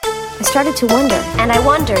started to wonder, and I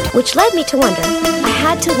wondered, which led me to wonder. I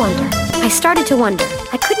had to wonder. I started to wonder.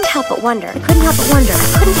 I couldn't help but wonder. I couldn't help but wonder.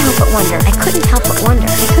 I couldn't help but wonder. I couldn't help but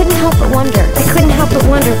wonder. I couldn't help but wonder. I couldn't help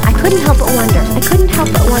but wonder. I couldn't help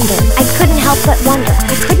but wonder. I couldn't help but wonder.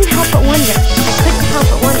 I couldn't help but wonder. I couldn't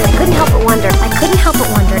help but wonder. I couldn't help but wonder. I couldn't help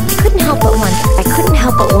but wonder. I couldn't help but wonder. I couldn't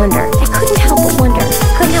help but wonder. I couldn't help but wonder. I couldn't help but wonder. I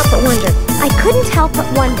couldn't help but wonder. I couldn't help but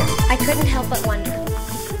wonder. I couldn't help but wonder.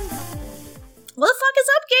 What the fuck is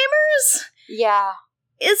up, gamers? Yeah.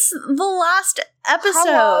 It's the last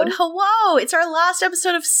episode. Hello. It's our last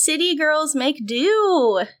episode of City Girls Make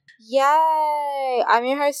Do. Yay! I'm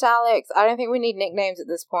your host, Alex. I don't think we need nicknames at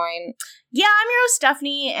this point. Yeah, I'm your host,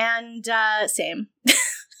 Stephanie, and same.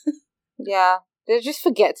 Yeah. They just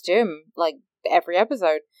forget to do them, like, every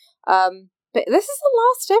episode. But this is the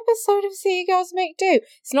last episode of City Girls Make Do.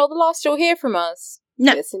 It's not the last you'll hear from us.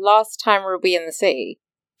 No. It's the last time we'll be in the city.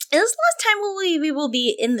 It was the last time we will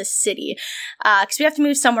be in the city, because we have to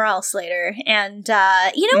move somewhere else later. And,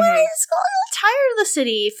 you know what? I just got a little tired of the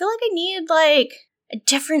city. I feel like I need, like, a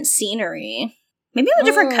different scenery. Maybe on a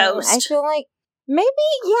different coast. I feel like maybe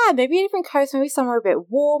a different coast. Maybe somewhere a bit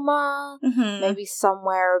warmer. Mm-hmm. Maybe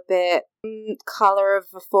somewhere a bit color of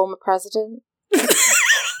a former president.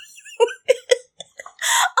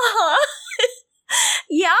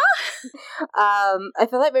 Yeah? I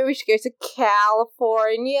feel like maybe we should go to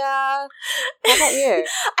California. How about you?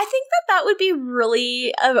 I think that would be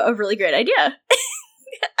really a really great idea.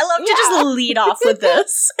 I love to just lead off with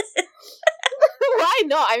this. Why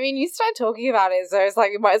not? I mean, you started talking about it, so it's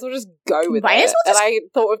like, we might as well just go with it. And I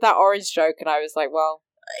thought of that orange joke, and I was like, well,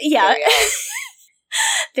 yeah.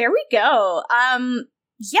 There we go.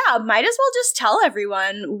 Yeah, might as well just tell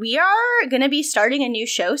everyone we are going to be starting a new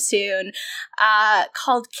show soon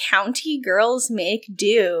called County Girls Make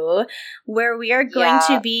Do, where we are going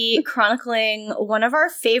to be chronicling one of our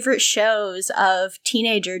favorite shows of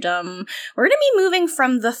teenagerdom. We're going to be moving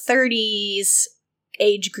from the 30s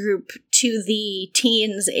age group to the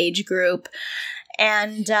teens age group,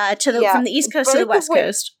 and from the East Coast to the West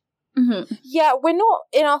Coast. Mm-hmm. Yeah, we're not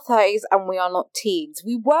in our 30s and we are not teens.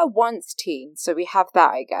 We were once teens, so we have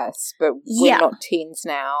that, I guess, but we're not teens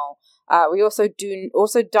now. We also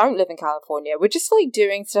don't live in California. We're just like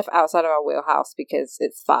doing stuff outside of our wheelhouse because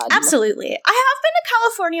it's fun. Absolutely. I have been to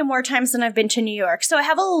California more times than I've been to New York, so I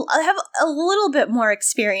have a little bit more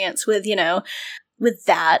experience with, with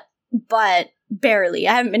that, but barely.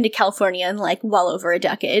 I haven't been to California in like well over a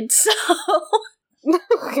decade, so...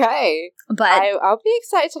 Okay, but I'll be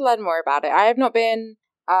excited to learn more about it. I have not been.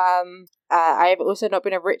 I have also not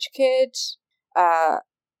been a rich kid.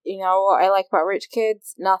 You know what I like about rich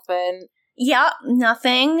kids? Nothing. Yeah,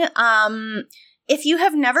 nothing. If you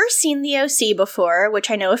have never seen the OC before,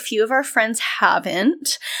 which I know a few of our friends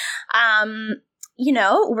haven't,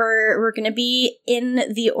 we're going to be in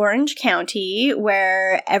the Orange County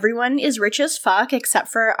where everyone is rich as fuck except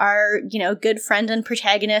for our, good friend and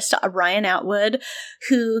protagonist, Ryan Atwood,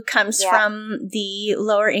 who comes from the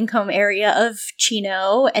lower income area of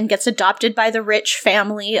Chino and gets adopted by the rich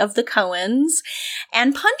family of the Coens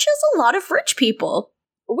and punches a lot of rich people.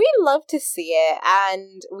 We love to see it,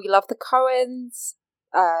 and we love the Coens.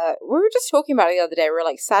 We were just talking about it the other day. We were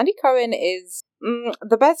like, Sandy Cohen is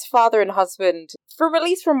the best father and husband, at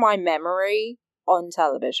least from my memory, on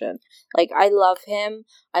television. Like, I love him.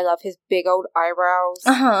 I love his big old eyebrows.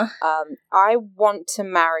 I want to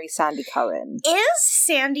marry Sandy Cohen. Is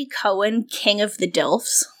Sandy Cohen king of the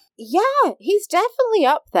DILFs? Yeah, he's definitely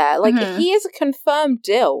up there. Like, he is a confirmed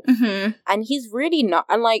DILF. And he's really not.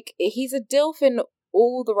 And, like, he's a DILF in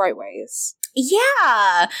all the right ways.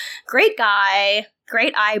 Yeah. Great guy.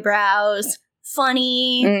 Great eyebrows.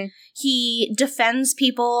 Funny. He defends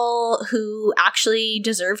people who actually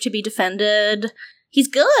deserve to be defended. He's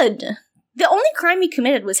good. The only crime he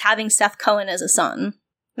committed was having Seth Cohen as a son.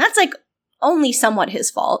 That's, like, only somewhat his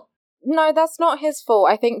fault. No, that's not his fault.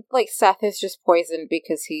 I think, like, Seth is just poisoned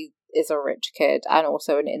because he is a rich kid and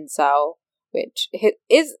also an incel, which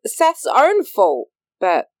is Seth's own fault.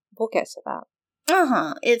 But we'll get to that.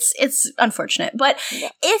 It's unfortunate. But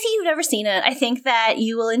if you've never seen it, I think that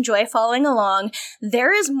you will enjoy following along.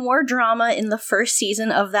 There is more drama in the first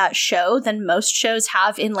season of that show than most shows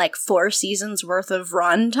have in like 4 seasons worth of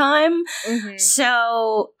runtime.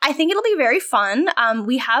 So I think it'll be very fun.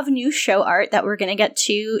 We have new show art that we're going to get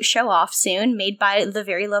to show off soon, made by the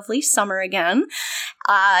very lovely Summer again.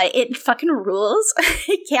 It fucking rules.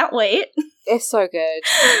 I can't wait. It's so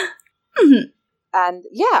good. And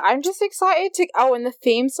yeah, I'm just excited to... Oh, and the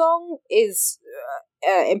theme song is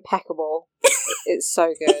impeccable. It's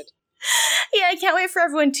so good. Yeah, I can't wait for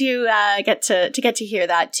everyone to get to hear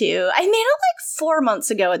that too. I made it like 4 months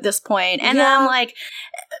ago at this point, and I'm like,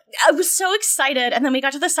 I was so excited, and then we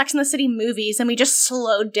got to the Sex and the City movies, and we just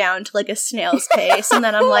slowed down to like a snail's pace, and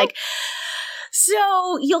then I'm like,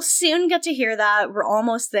 so you'll soon get to hear that. We're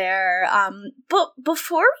almost there. But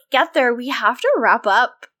before we get there, we have to wrap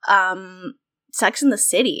up Sex and the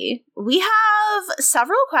City. We have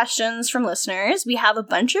several questions from listeners. We have a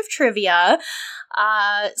bunch of trivia.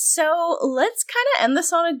 So let's kind of end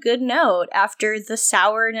this on a good note after the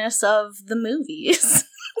sourness of the movies.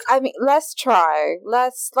 I mean, let's try.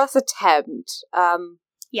 Let's attempt.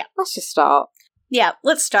 Yeah. Let's just start. Yeah,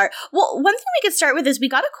 let's start. Well, one thing we could start with is we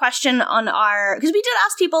got a question on because we did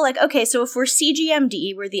ask people like, okay, so if we're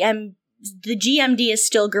CGMD, where the GMD is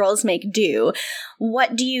still Girls Make Do,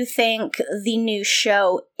 what do you think the new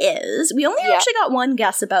show is? We only actually got one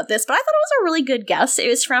guess about this, but I thought it was a really good guess. It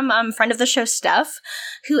was from friend of the show, Steph,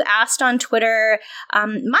 who asked on Twitter,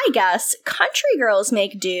 my guess, Country Girls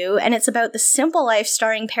Make Do, and it's about the simple life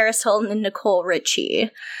starring Paris Hilton and Nicole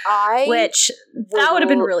Richie. That would have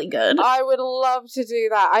been really good. I would love to do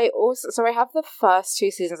that. I have the first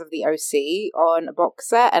 2 seasons of the OC on a box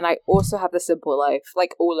set, and I also have the Simple Life,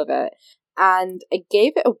 like all of it. And I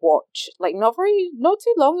gave it a watch, like not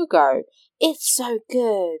too long ago. It's so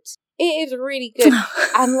good. It is really good.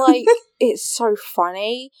 And like, it's so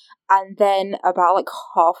funny. And then about like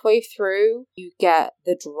halfway through, you get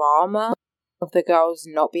the drama of the girls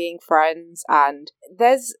not being friends. And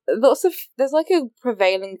there's like a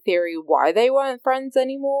prevailing theory why they weren't friends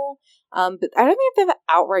anymore. But I don't think they've ever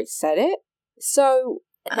outright said it. So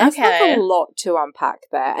there's like a lot to unpack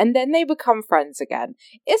there. And then they become friends again.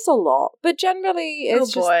 It's a lot, but generally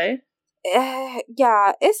it's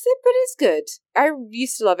it's good. I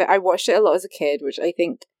used to love it. I watched it a lot as a kid, which I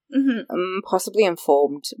think possibly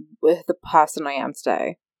informed with the person I am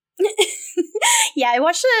today. Yeah, I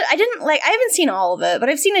watched it. I haven't seen all of it, but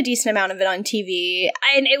I've seen a decent amount of it on TV.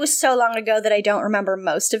 And it was so long ago that I don't remember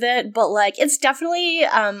most of it, but like, it's definitely,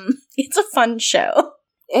 it's a fun show.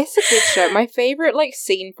 It's a good show. My favorite like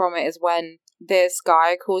scene from it is when this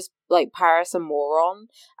guy calls like Paris a moron,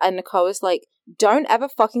 and Nicole is like, "Don't ever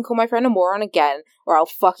fucking call my friend a moron again, or I'll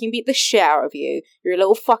fucking beat the shit out of you. You're a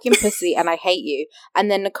little fucking pussy, and I hate you." And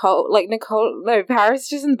then Paris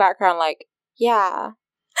just in the background like, yeah,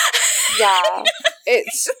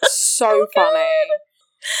 it's so funny.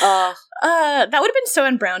 That would have been so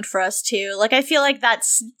in-browned for us too. Like, I feel like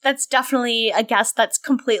that's definitely a guess that's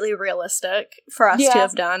completely realistic for us to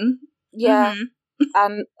have done. Yeah.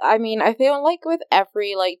 And I mean, I feel like with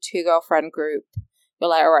every like 2-girlfriend group,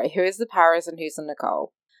 you're like, all right, who is the Paris and who's the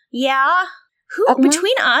Nicole? Yeah. Who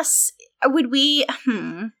between us would we?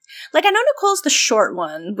 Like, I know Nicole's the short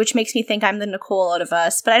one, which makes me think I'm the Nicole out of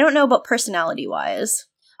us, but I don't know about personality-wise.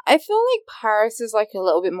 I feel like Paris is like a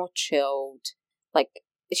little bit more chilled. Like,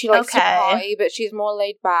 she likes to party, but she's more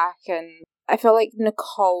laid back, and I feel like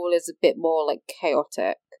Nicole is a bit more like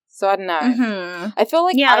chaotic. So I don't know. I feel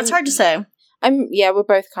like that's hard to say. We're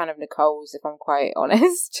both kind of Nicoles, if I'm quite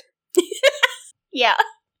honest. Yeah.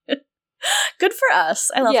 Good for us.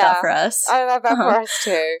 I love that for us. I love that for us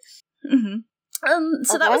too.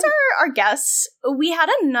 So that was our guess. We had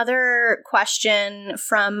another question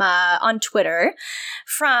from on Twitter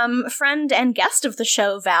from friend and guest of the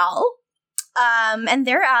show, Val. And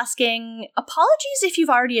they're asking, apologies if you've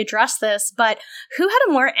already addressed this, but who had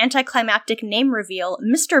a more anticlimactic name reveal,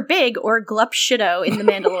 Mr. Big or Glup Shido in The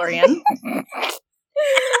Mandalorian?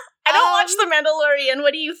 I don't watch The Mandalorian.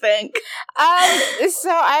 What do you think?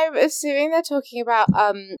 So I'm assuming they're talking about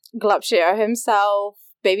Glup Shido himself,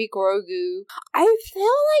 Baby Grogu. I feel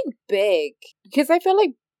like Big, because I feel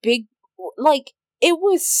like Big, like, it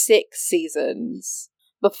was 6 seasons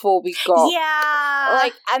before we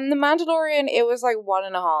got and The Mandalorian, it was like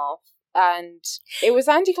 1.5, and it was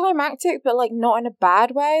anticlimactic, but like not in a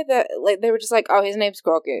bad way. That like they were just like, oh, his name's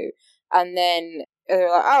Grogu, and then they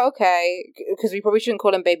were like, oh, okay, because we probably shouldn't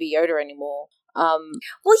call him Baby Yoda anymore. Well,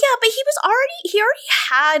 yeah, but he already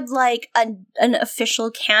had like an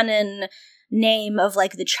official canon name of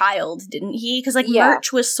like the child, didn't he? Because like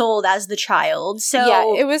merch was sold as the child,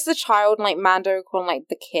 so it was the child, and like Mando called him like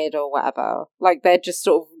the kid or whatever. Like they're just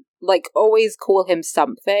sort of like always call him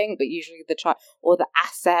something, but usually the child or the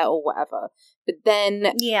asset or whatever. But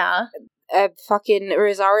then fucking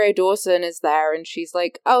Rosario Dawson is there, and she's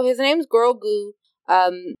like, oh, his name's Grogu,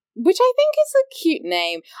 which I think is a cute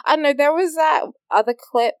name. I don't know, there was that other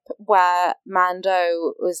clip where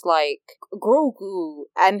Mando was like, Grogu,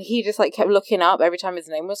 and he just like kept looking up every time his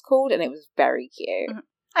name was called, and it was very cute.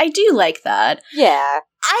 I do like that. Yeah.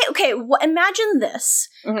 Imagine this.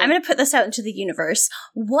 I'm going to put this out into the universe.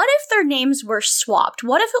 What if their names were swapped?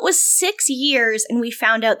 What if it was 6 years and we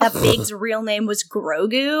found out that Big's real name was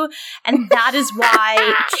Grogu, and that is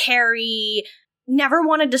why Carrie never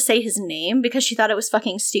wanted to say his name because she thought it was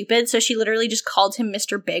fucking stupid, so she literally just called him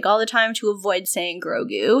Mr. Big all the time to avoid saying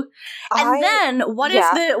Grogu. And then what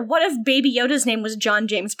if Baby Yoda's name was John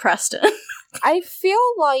James Preston? I feel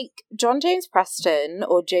like John James Preston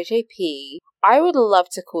or JJP, I would love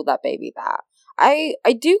to call that baby that. I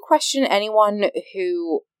do question anyone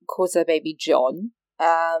who calls their baby John.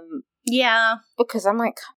 Yeah. Because I'm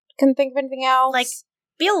like, couldn't think of anything else. Like,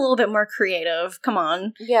 be a little bit more creative. Come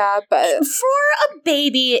on. Yeah, but for a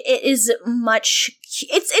baby, it is much.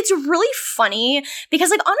 It's really funny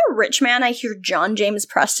because, like, on a rich man, I hear John James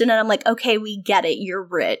Preston, and I'm like, okay, we get it. You're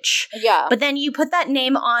rich. Yeah. But then you put that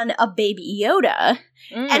name on a baby Yoda,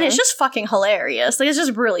 and it's just fucking hilarious. Like, it's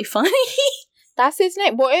just really funny. That's his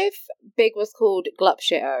name. What if Big was called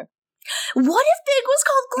Glupshitto? What if Big was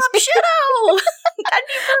called Glupshitto? That'd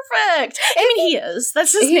be perfect. I mean, he is.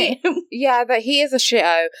 That's his name. Yeah, but he is a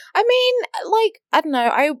shitto. I mean, like, I don't know.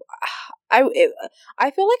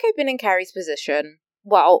 I feel like I've been in Carrie's position.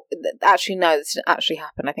 Well, actually, no, this didn't actually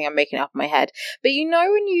happen. I think I'm making it up in my head. But you know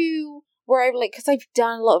when you were able, like, because I've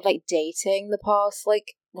done a lot of, like, dating the past,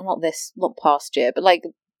 like, well, not past year, but, like,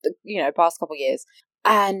 you know, past couple years.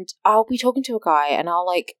 And I'll be talking to a guy and I'll,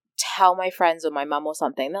 like, tell my friends or my mum or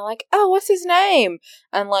something. They're like, oh, what's his name?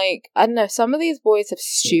 And, like, I don't know, some of these boys have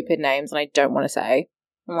stupid names and I don't want to say.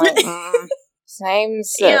 I'm like, his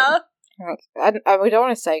name's... Yeah. I don't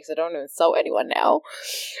want to say because I don't want to insult anyone now.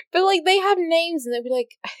 But, like, they have names and they'll be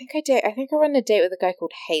like, I think I went on a date with a guy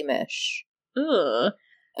called Hamish. Ugh.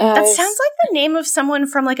 That sounds like the name of someone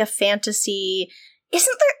from, like, a fantasy...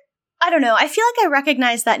 Isn't there... I don't know. I feel like I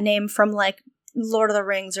recognize that name from, like, Lord of the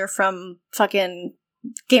Rings or from fucking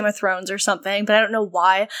Game of Thrones or something, but I don't know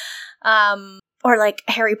why. Or like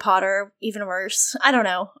Harry Potter, even worse. I don't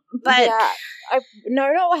know. But yeah, not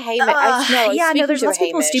a Hamish. There's lots of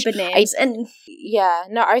people with stupid names.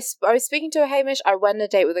 I was speaking to a Hamish. I went on a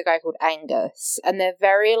date with a guy called Angus, and they're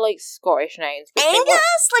very like Scottish names.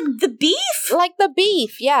 Angus, like the beef, like the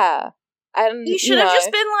beef, yeah. And you should have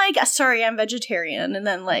just been like, "Sorry, I'm vegetarian," and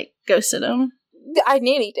then like ghosted him. I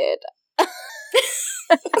nearly did.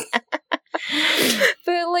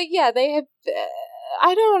 But like, yeah, they have.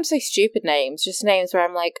 I don't want to say stupid names, just names where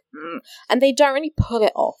I'm like, and they don't really pull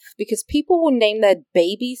it off because people will name their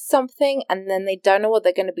babies something and then they don't know what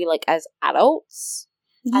they're going to be like as adults.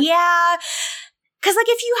 Yeah, because like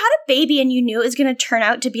if you had a baby and you knew it was going to turn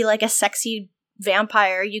out to be like a sexy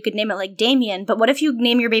vampire, you could name it like Damien. But what if you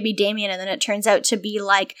name your baby Damien and then it turns out to be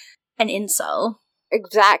like an incel?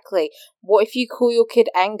 Exactly. What if you call your kid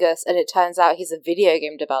Angus and it turns out he's a video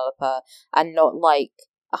game developer and not like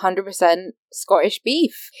 100% Scottish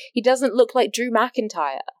beef? He doesn't look like Drew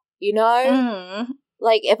McIntyre, you know?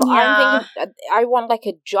 Like, if I'm thinking, I want like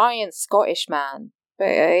a giant Scottish man. But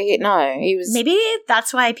no, he was... Maybe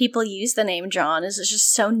that's why people use the name John, is it's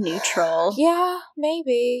just so neutral. Yeah,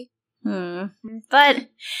 maybe. But,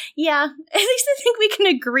 yeah, at least I think we can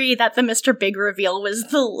agree that the Mr. Big reveal was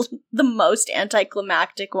the most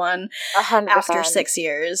anticlimactic one 100%. After 6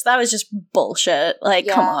 years. That was just bullshit. Like,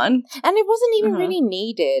 come on. And it wasn't even really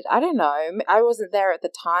needed. I don't know. I wasn't there at the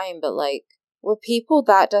time, but, like, were people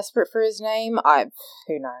that desperate for his name?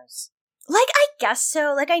 Who knows? Like, I guess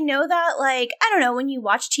so. Like, I know that, like, I don't know, when you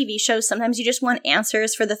watch TV shows, sometimes you just want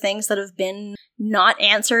answers for the things that have been not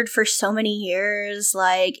answered for so many years.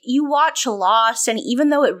 Like, you watch Lost, and even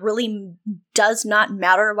though it really does not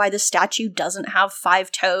matter why the statue doesn't have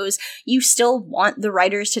 5 toes, you still want the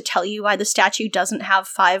writers to tell you why the statue doesn't have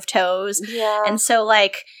 5 toes. Yeah. And so,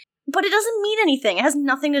 like, but it doesn't mean anything. It has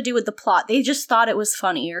nothing to do with the plot. They just thought it was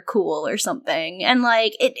funny or cool or something. And,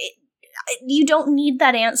 like, you don't need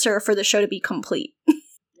that answer for the show to be complete.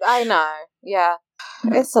 I know. Yeah.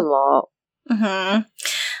 It's a lot.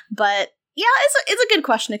 But, yeah, it's a good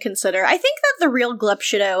question to consider. I think that the real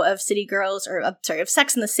Glupshitto of City Girls, of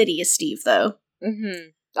Sex and the City is Steve, though.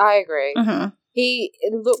 I agree. He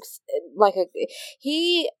looks like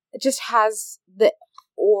he just has the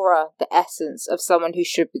aura, the essence of someone who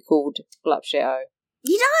should be called Glupshitto.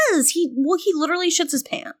 He does! He literally shits his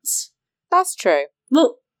pants. That's true.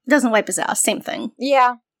 Well, doesn't wipe his ass, same thing.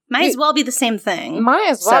 Yeah. Might as well be the same thing. Might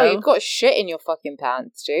as well. So, you've got shit in your fucking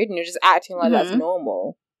pants, dude, and you're just acting like that's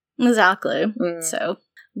normal. Exactly. So,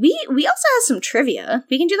 we also have some trivia.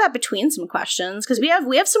 We can do that between some questions, because we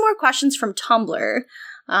have some more questions from Tumblr.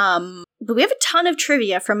 But we have a ton of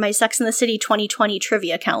trivia from my Sex and the City 2020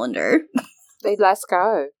 trivia calendar. Let's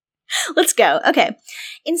go. Let's go. Okay.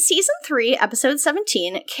 In season 3, episode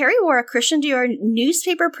 17, Carrie wore a Christian Dior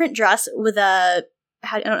newspaper print dress with a,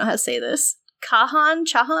 I don't know how to say this, Chahan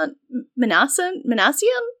Manassian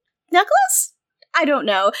necklace? I don't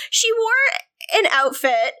know. She wore an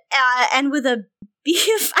outfit and with a B,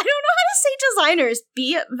 I don't know how to say designers,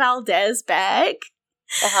 B. Valdez bag.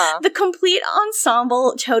 Uh-huh. The complete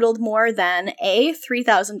ensemble totaled more than A,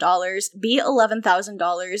 $3,000, B,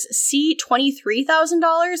 $11,000, C,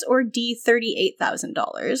 $23,000, or D,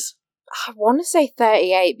 $38,000. I want to say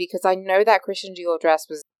 38 because I know that Christian Dior dress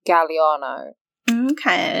was Galliano.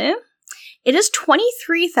 Okay. It is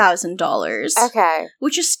 $23,000. Okay.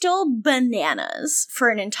 Which is still bananas for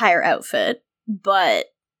an entire outfit. But,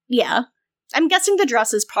 yeah. I'm guessing the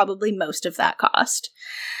dress is probably most of that cost.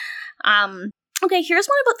 Okay, here's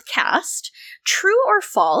one about the cast. True or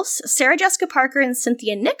false, Sarah Jessica Parker and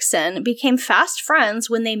Cynthia Nixon became fast friends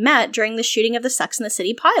when they met during the shooting of the Sex and the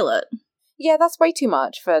City pilot. Yeah, that's way too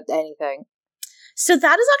much for anything. So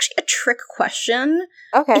that is actually a trick question.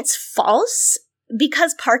 Okay. It's false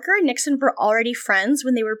because Parker and Nixon were already friends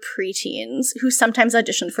when they were preteens who sometimes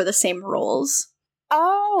auditioned for the same roles.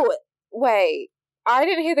 Oh, wait. I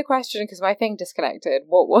didn't hear the question because my thing disconnected.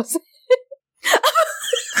 What was it?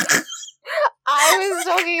 I was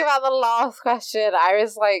talking about the last question. I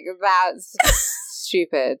was like, that's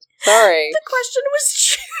stupid. Sorry. The question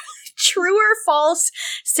was true or false.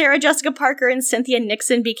 Sarah Jessica Parker and Cynthia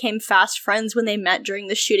Nixon became fast friends when they met during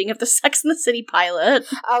the shooting of the Sex and the City pilot.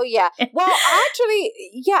 Oh, yeah. Well, actually,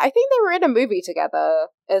 yeah, I think they were in a movie together,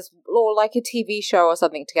 or like a TV show or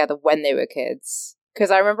something together when they were kids. Because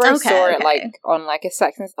I remember I saw it like on like a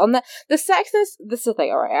Sex and on the Sex and this is the thing.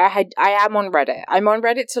 All right, I am on Reddit. I'm on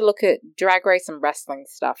Reddit to look at Drag Race and wrestling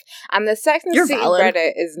stuff, and the Sex and the City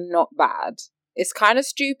Reddit is not bad. It's kind of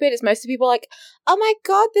stupid. It's mostly people like, oh my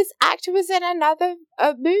god, this actor was in another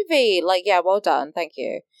movie. Like, yeah, well done, thank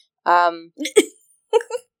you.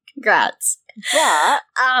 Congrats. But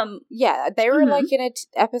yeah, they were like in an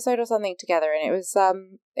episode or something together, and it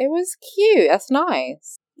was cute. That's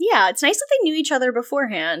nice. Yeah, it's nice that they knew each other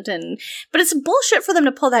beforehand, but it's bullshit for them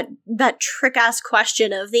to pull that trick ass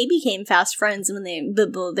question of they became fast friends when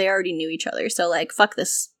they already knew each other. So like, fuck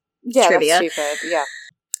this trivia. That's stupid. Yeah.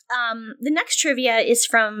 The next trivia is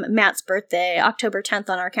from Matt's birthday, October 10th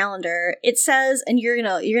on our calendar. It says, and you're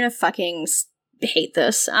gonna fucking hate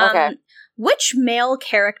this. Okay. Which male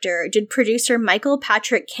character did producer Michael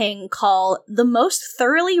Patrick King call the most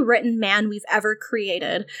thoroughly written man we've ever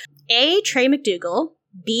created? A. Trey McDougal,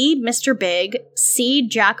 B. Mr. Big, C.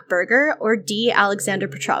 Jack Berger, or D. Alexander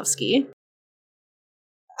Petrovsky?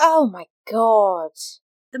 Oh my god.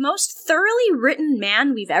 The most thoroughly written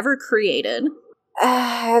man we've ever created.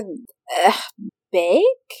 Big?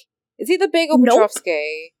 Is he the Big or Nope.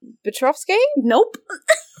 Petrovsky? Petrovsky? Nope.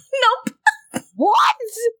 Nope. What?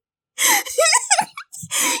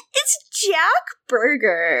 It's Jack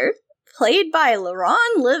Berger, played by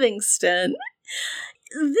LaRon Livingston.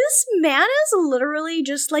 This man is literally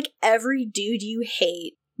just like every dude you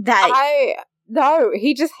hate. No,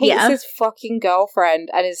 he just hates his fucking girlfriend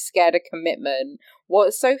and is scared of commitment.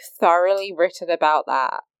 What's so thoroughly written about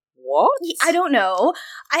that? What? I don't know.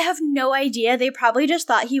 I have no idea. They probably just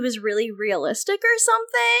thought he was really realistic or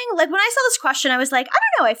something. Like, when I saw this question, I was like, I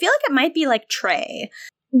don't know. I feel like it might be like Trey.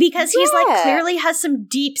 Because he's like clearly has some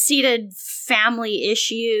deep-seated family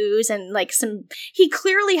issues and like he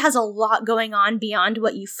clearly has a lot going on beyond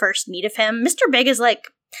what you first meet of him. Mr. Big is like,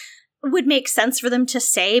 would make sense for them to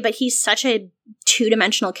say, but he's such a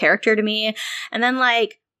two-dimensional character to me. And then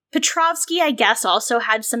like, Petrovsky, I guess, also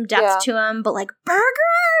had some depth to him, but like, Berger?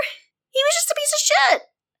 He was just a piece of shit.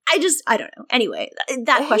 I don't know. Anyway,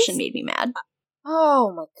 that question made me mad.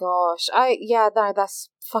 Oh my gosh. That's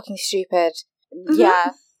fucking stupid. Mm-hmm.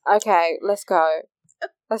 Yeah. Okay, let's go.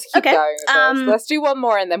 Let's keep going with this. Let's do one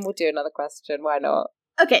more and then we'll do another question. Why not?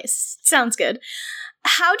 Okay, sounds good.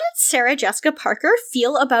 How did Sarah Jessica Parker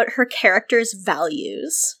feel about her character's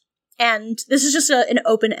values? And this is just an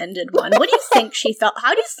open-ended one. What do you think she felt?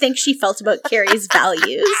 How do you think she felt about Carrie's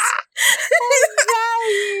values?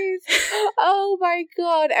 Values. Oh my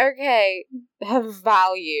god. Okay. Her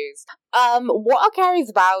values. What are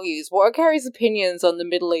Carrie's values? What are Carrie's opinions on the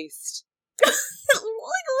Middle East? Like,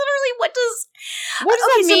 literally, what does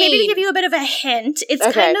that mean? So maybe to give you a bit of a hint, it's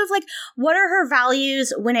kind of like, what are her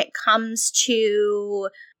values when it comes to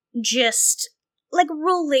just like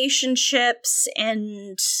relationships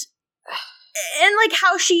and like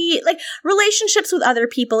how she like relationships with other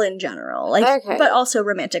people in general, like but also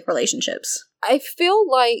romantic relationships. I feel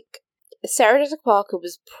like Sarah Jessica Parker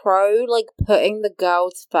was pro like putting the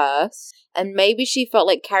girls first, and maybe she felt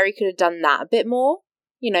like Carrie could have done that a bit more.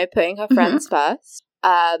 putting her friends first.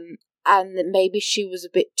 And maybe she was a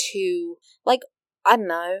bit too, like, I don't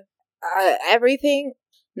know, everything.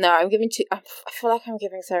 No, I feel like I'm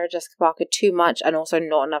giving Sarah Jessica Parker too much and also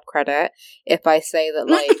not enough credit if I say that,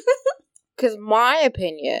 like, because my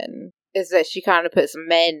opinion is that she kind of puts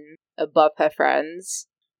men above her friends.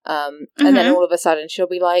 And then all of a sudden she'll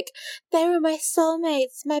be like, they were my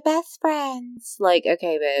soulmates, my best friends. Like,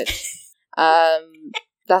 okay, bitch.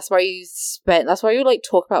 That's why you like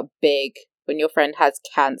talk about big when your friend has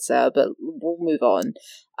cancer, but we'll move on.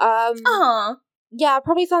 Yeah,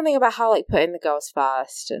 probably something about how, like, putting the girls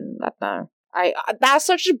first, and I don't know. That's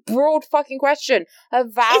such a broad fucking question.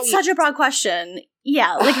 It's such a broad question.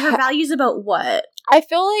 Yeah, like, her values about what? I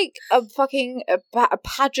feel like a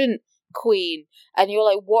pageant queen, and you're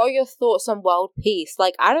like, what are your thoughts on world peace?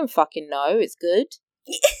 Like, I don't fucking know. It's good.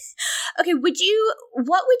 Okay,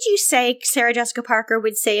 what would you say Sarah Jessica Parker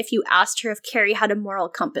would say if you asked her if Carrie had a moral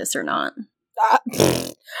compass or not?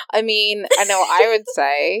 I mean, I know I would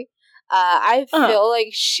say. I feel like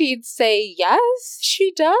she'd say yes,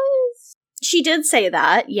 she does. She did say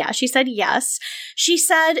that. Yeah, she said yes. She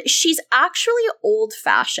said she's actually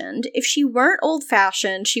old-fashioned. If she weren't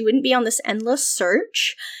old-fashioned, she wouldn't be on this endless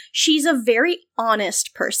search. She's a very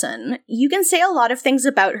honest person. You can say a lot of things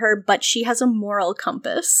about her, but she has a moral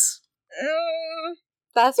compass.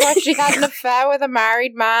 That's why she had an affair with a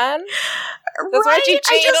married man? That's why she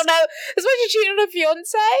cheated on her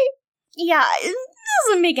fiance? Yeah, it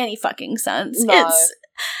doesn't make any fucking sense. No.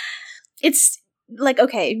 It's like,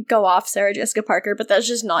 okay, go off, Sarah Jessica Parker, but that's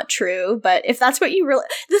just not true. But if that's what you really...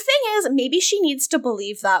 The thing is, maybe she needs to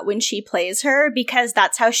believe that when she plays her, because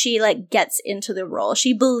that's how she, like, gets into the role.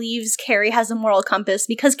 She believes Carrie has a moral compass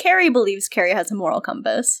because Carrie believes Carrie has a moral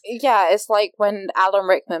compass. Yeah, it's like when Alan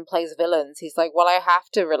Rickman plays villains. He's like, well, I have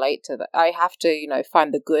to relate to them. I have to,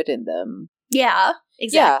 find the good in them. Yeah,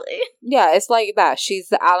 exactly. Yeah, it's like that. She's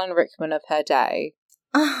the Alan Rickman of her day.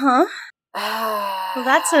 Uh-huh. Well,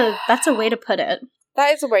 that's a way to put it.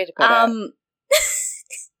 That is a way to put it.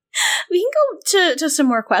 We can go to some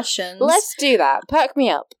more questions. Let's do that. Perk me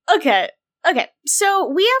up. Okay. So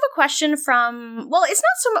we have a question from, well, it's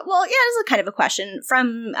not so much, well, yeah, it is a kind of a question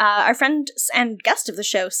from our friend and guest of the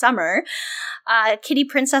show, Summer, Kitty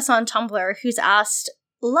Princess on Tumblr, who's asked,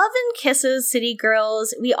 love and kisses, City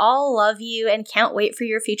Girls. We all love you and can't wait for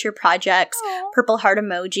your future projects. Aww. Purple heart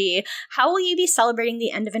emoji. How will you be celebrating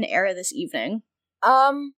the end of an era this evening?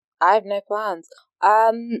 I have no plans.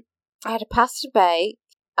 I had a pasta bake,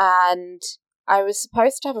 and I was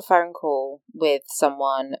supposed to have a phone call with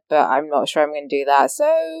someone, but I'm not sure I'm going to do that.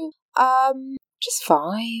 So, just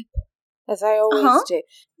vibe, as I always do.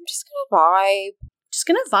 I'm just gonna vibe. Just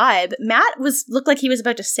gonna vibe. Matt looked like he was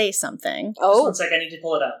about to say something. Oh. Just 1 sec, I need to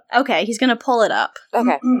pull it up. Okay, he's gonna pull it up.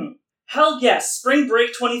 Okay. Hell yes, Spring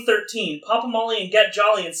Break 2013. Papa Molly and Get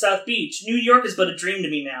Jolly in South Beach. New York is but a dream to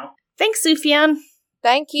me now. Thanks, Sufjan.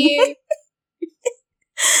 Thank you.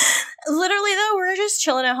 Literally, though, we're just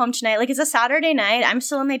chilling at home tonight. Like, it's a Saturday night. I'm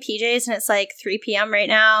still in my PJs, and it's like 3 p.m. right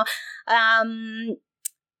now. I'm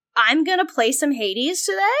gonna play some Hades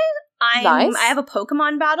today. Nice. I have a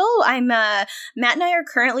Pokemon battle. Matt and I are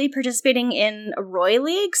currently participating in a Roy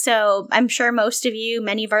League, so I'm sure most of you,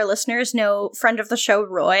 many of our listeners, know friend of the show,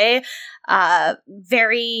 Roy,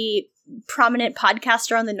 very prominent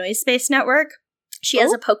podcaster on the Noisespace network. She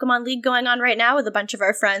has a Pokemon League going on right now with a bunch of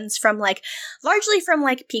our friends from, largely from,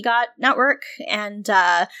 PGOT Network, and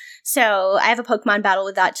so I have a Pokemon battle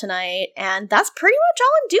with that tonight, and that's pretty much all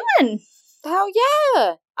I'm doing. Hell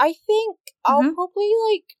yeah! I think I'll probably,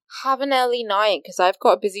 have an early night, because I've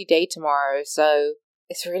got a busy day tomorrow, so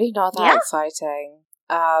it's really not that exciting.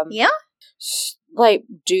 Yeah?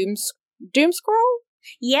 Doom scroll?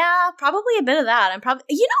 Yeah, probably a bit of that.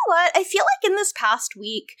 You know what? I feel like in this past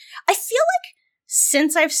week,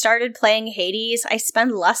 since I've started playing Hades, I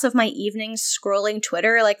spend less of my evenings scrolling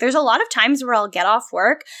Twitter. There's a lot of times where I'll get off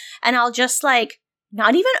work, and I'll just,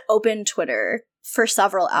 not even open Twitter for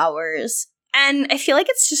several hours. And I feel like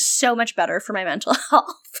it's just so much better for my mental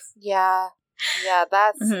health. Yeah,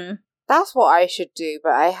 that's what I should do,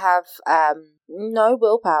 but I have no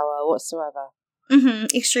willpower whatsoever.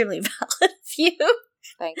 Extremely valid of you.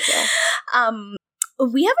 Thank you.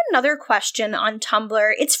 We have another question on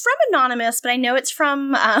Tumblr. It's from Anonymous, but I know it's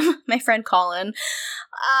from my friend Colin,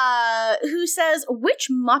 who says, which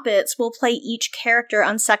Muppets will play each character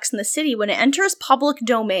on Sex and the City when it enters public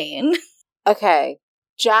domain? Okay.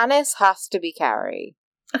 Janice has to be Carrie.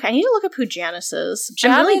 Okay, I need to look up who Janice is.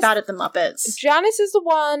 I'm really bad at the Muppets. Janice is the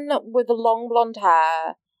one with the long blonde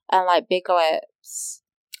hair and, big lips.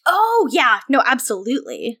 Oh, yeah. No,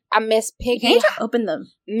 absolutely. And Miss You Piggy... need to open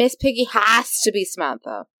them. Miss Piggy has to be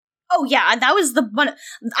Samantha. Oh, yeah, that was the one.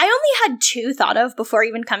 I only had 2 thought of before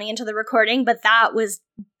even coming into the recording, but that was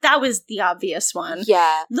the obvious one.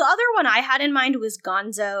 Yeah. The other one I had in mind was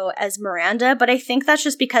Gonzo as Miranda, but I think that's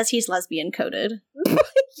just because he's lesbian coded.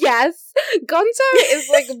 Yes. Gonzo is,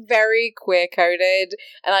 like, very queer-coded,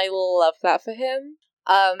 and I love that for him.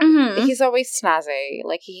 He's always snazzy.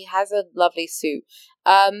 Like, he has a lovely suit.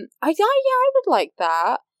 I would like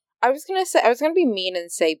that. I was gonna be mean and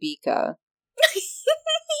say Beaker.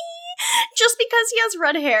 Just because he has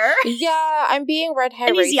red hair. Yeah, I'm being red hair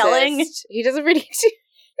and he's racist. Yelling. He doesn't really do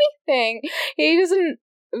anything. He doesn't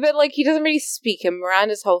really speak, and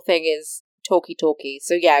Miranda's whole thing is talky.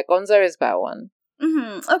 So yeah, Gonzo is that one.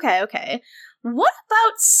 Okay. What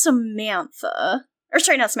about Samantha? Or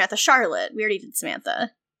sorry, not Samantha, Charlotte. We already did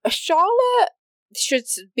Samantha. Charlotte should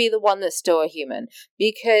be the one that's still a human,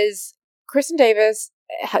 because Kristen Davis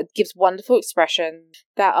gives wonderful expressions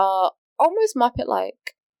that are almost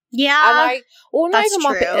Muppet-like. Yeah, and not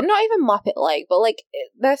even Muppet-like, but like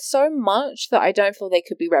there's so much that I don't feel they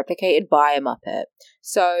could be replicated by a Muppet.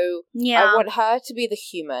 So yeah. I want her to be the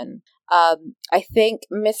human. I think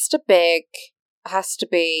Mr. Big has to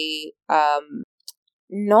be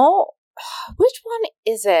not. Which one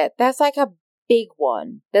is it? There's like a big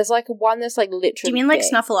one. There's like a one that's like literally. Do you mean like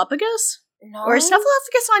big. Snuffleupagus? No, or is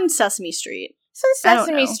Snuffleupagus on Sesame Street? It's on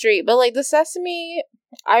Sesame Street, but like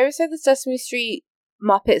I would say the Sesame Street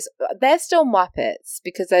Muppets, they're still Muppets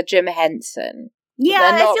because they're Jim Henson. Yeah,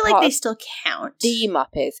 I feel like they still count. The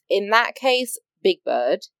Muppets. In that case, Big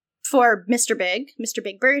Bird. For Mr.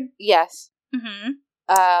 Big Bird? Yes. Mm-hmm.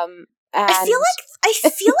 I feel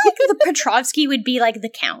like the Petrovsky would be like the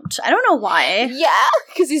Count. I don't know why. Yeah,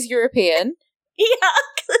 because he's European. Yeah.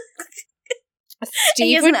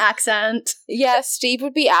 He has an accent. Yeah, Steve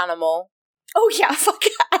would be Animal. Oh yeah, fuck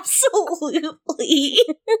absolutely.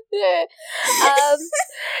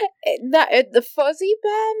 The Fuzzy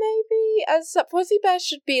Bear, maybe? Fuzzy Bear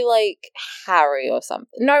should be like Harry or something.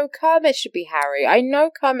 No, Kermit should be Harry. I know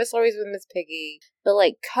Kermit's always with Miss Piggy, but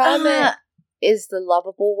like Kermit is the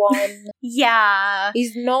lovable one. Yeah.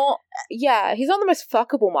 He's not the most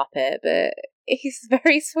fuckable Muppet, but he's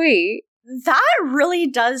very sweet. That really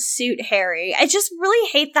does suit Harry. I just really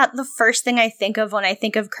hate that the first thing I think of when I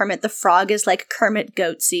think of Kermit the Frog is like Kermit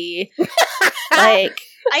Goatsy. But I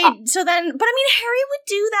mean, Harry would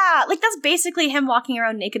do that. Like, that's basically him walking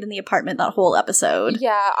around naked in the apartment that whole episode.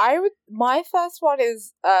 Yeah, my first one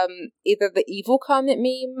is either the evil Kermit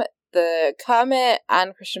meme, the Kermit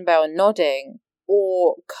and Christian Bale nodding,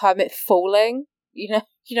 or Kermit falling. You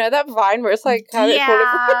know that Vine where it's like Kermit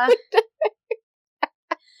falling.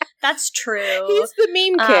 That's true. He's the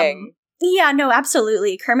meme king. Yeah, no,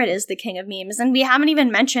 absolutely. Kermit is the king of memes. And we haven't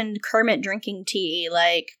even mentioned Kermit drinking tea.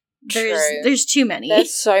 Like, there's too many.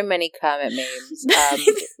 There's so many Kermit memes.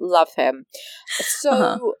 Love him.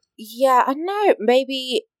 So, yeah, I don't know.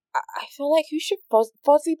 Maybe, I feel like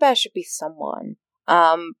Fozzie Bear should be someone.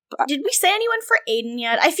 Did we say anyone for Aiden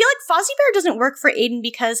yet? I feel like Fozzie Bear doesn't work for Aiden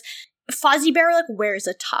because Fozzie Bear, like, wears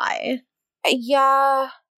a tie. Yeah,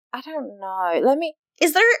 I don't know.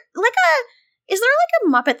 Is there like a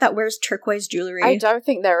Muppet that wears turquoise jewelry? I don't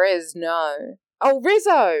think there is, no. Oh,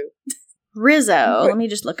 Rizzo! Let me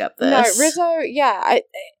just look up this. No, Rizzo, yeah.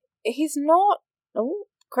 He's not... Oh,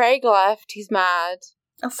 Craig left. He's mad.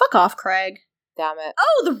 Oh, fuck off, Craig. Damn it.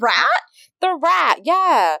 Oh, the rat? The rat,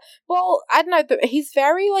 yeah. Well, I don't know. He's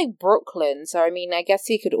very, like, Brooklyn, so, I mean, I guess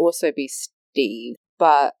he could also be Steve.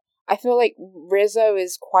 But I feel like Rizzo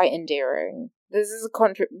is quite endearing. This is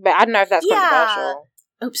but I don't know if that's controversial.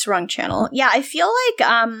 Oops, wrong channel. Yeah, I feel like,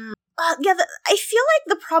 I feel like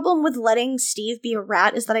the problem with letting Steve be a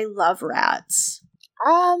rat is that I love rats.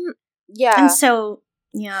 Yeah. And so,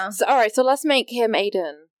 yeah. So, alright, so let's make him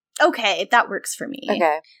Aiden. Okay, that works for me.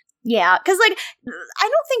 Okay. Yeah, because, like, I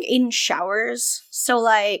don't think Aiden showers, so,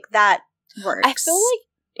 like, that works. I feel like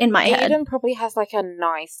in my head. Aiden probably has, like, a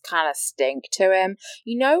nice kind of stink to him.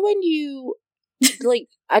 You know when you... like,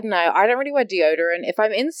 I don't know, I don't really wear deodorant. If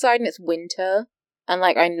I'm inside and it's winter, and,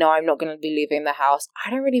 like, I know I'm not going to be leaving the house, I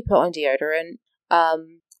don't really put on deodorant.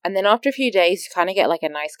 And then after a few days, you kind of get, like, a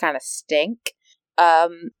nice kind of stink.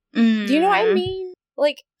 Do you know what I mean?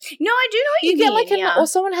 Like... No, I do know what you get, mean, like, or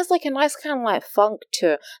someone has, like, a nice kind of, like, funk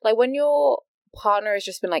to... Like, when your partner has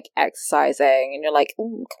just been, like, exercising, and you're like,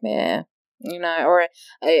 ooh, come here. You know, or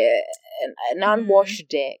an unwashed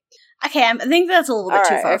dick. Okay, I think that's a little bit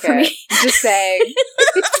too far for me. Just saying.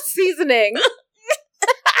 Seasoning.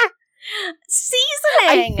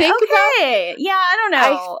 Seasoning! Okay. Yeah, I don't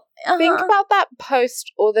know. I think about that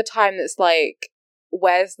post all the time that's like,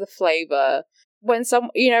 where's the flavor? When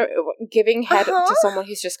giving head to someone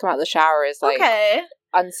who's just come out of the shower is like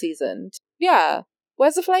unseasoned. Yeah.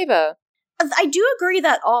 Where's the flavor? I do agree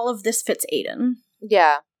that all of this fits Aiden.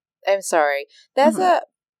 Yeah. I'm sorry. There's a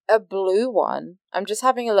blue one. I'm just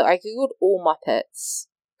having a look. I googled all Muppets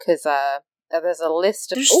because there's a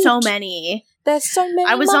list of... There's so many. There's so many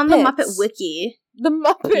I was Muppets. on the Muppet Wiki. The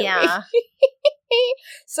Muppet Yeah. Wiki.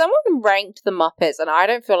 Someone ranked the Muppets, and I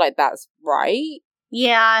don't feel like that's right.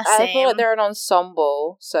 Yeah, same. I feel like they're an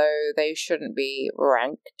ensemble, so they shouldn't be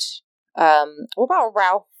ranked. What about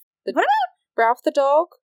Ralph? Ralph the dog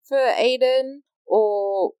for Aiden?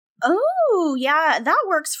 Or... Oh, yeah, that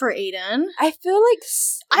works for Aiden. I feel like...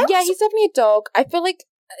 he's definitely a dog. I feel like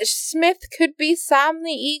Smith could be Sam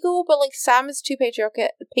the eagle, but like Sam is too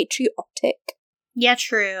patriotic. Yeah,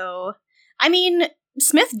 true. I mean,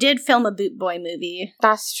 Smith did film a Boot Boy movie.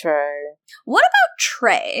 That's true. What about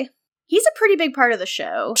Trey? He's a pretty big part of the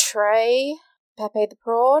show. Trey? Pepe the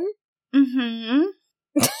Prawn? Mm-hmm.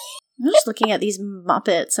 I'm just looking at these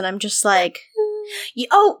Muppets, and I'm just like... who's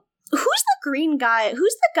the green guy?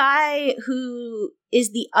 Who's the guy who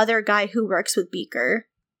is the other guy who works with Beaker?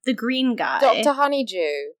 The green guy. Dr.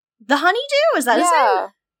 Honeydew. The Honeydew? Is that his name?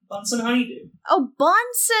 Bunsen Honeydew. Oh,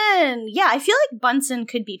 Bunsen! Yeah, I feel like Bunsen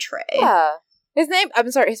could be Trey. Yeah. His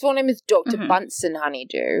full name is Dr. Bunsen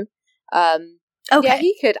Honeydew. Okay. Yeah,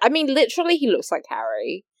 he could. I mean, literally, he looks like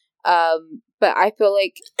Harry. But I feel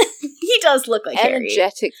like... he does look like Harry.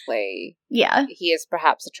 Energetically, yeah, he is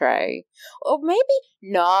perhaps a Trey. Or maybe...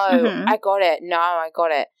 No, I got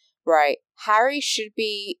it. Right. Harry should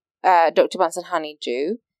be Dr. Bunsen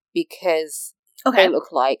Honeydew because they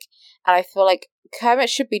look like. And I feel like Kermit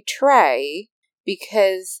should be Trey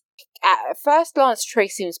because at first glance, Trey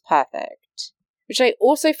seems perfect. Which I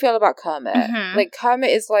also feel about Kermit. Like, Kermit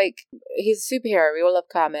is like... He's a superhero. We all love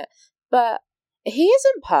Kermit. But he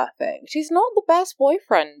isn't perfect. He's not the best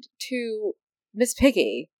boyfriend to Miss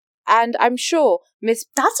Piggy. And I'm sure That's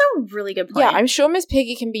a really good point. Yeah, I'm sure Miss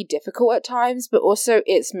Piggy can be difficult at times, but also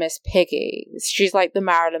it's Miss Piggy. She's like the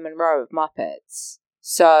Marilyn Monroe of Muppets.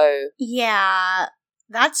 So... Yeah,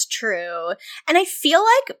 that's true. And I feel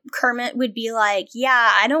like Kermit would be like,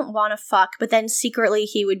 yeah, I don't want to fuck, but then secretly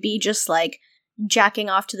he would be just like jacking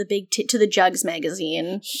off to the Jugs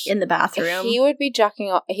magazine in the bathroom. He would be jacking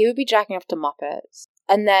off to Muppets.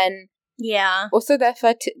 And then... Yeah. Also, their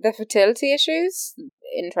fertility issues,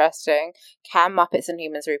 interesting. Can Muppets and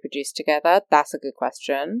humans reproduce together? That's a good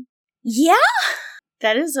question. Yeah,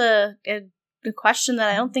 that is a question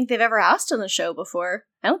that I don't think they've ever asked on the show before.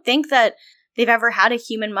 I don't think that they've ever had a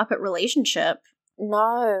human-Muppet relationship.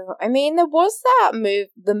 No. I mean, there was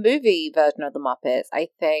the movie version of the Muppets, I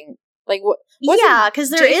think. Like, what? Yeah,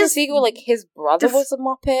 because there Jason is... Segel, like, his brother was a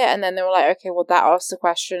Muppet, and then they were like, okay, well, that asks the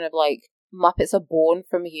question of, like, Muppets are born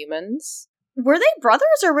from humans. Were they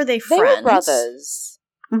brothers or were they friends? They were brothers.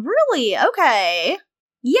 Really? Okay.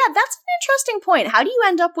 Yeah, that's an interesting point. How do you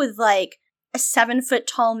end up with, like, a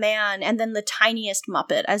 7-foot-tall man and then the tiniest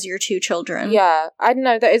Muppet as your two children? Yeah, I don't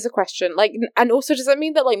know, that is a question. Like, and also, does that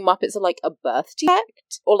mean that, like, Muppets are, like, a birth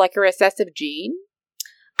defect? Or, like, a recessive gene?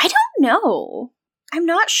 I don't know. I'm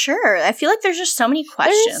not sure. I feel like there's just so many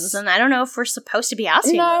questions, and I don't know if we're supposed to be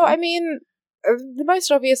asking them. I mean... The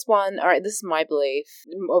most obvious one, alright, this is my belief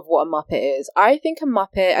of what a Muppet is. I think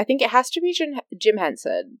it has to be Jim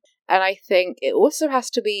Henson. And I think it also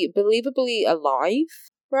has to be believably alive,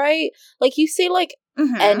 right? Like, you see, like,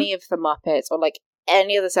 any of the Muppets, or, like,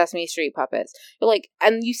 any of the Sesame Street puppets, you're like,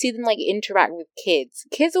 and you see them, like, interact with kids.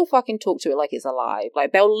 Kids will fucking talk to it like it's alive.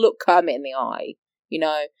 Like, they'll look Kermit in the eye, you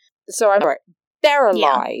know? So I'm right. They're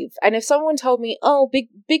alive. Yeah. And if someone told me, oh, Big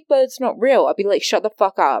Bird's not real, I'd be like, shut the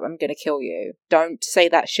fuck up, I'm gonna kill you. Don't say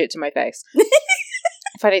that shit to my face.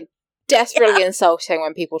 I find it desperately insulting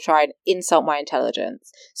when people try and insult my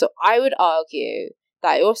intelligence. So I would argue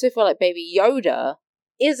that I also feel like Baby Yoda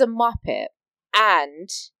is a Muppet, and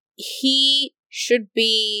he should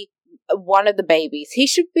be one of the babies. He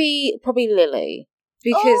should be probably Lily,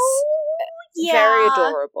 because very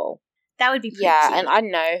adorable. That would be pretty cute. And I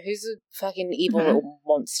know who's a fucking evil little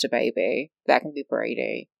monster baby. That can be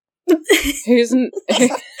Brady. Who's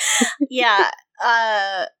Yeah.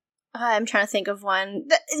 I'm trying to think of one.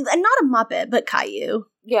 Not a Muppet, but Caillou.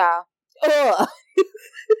 Yeah. Ugh.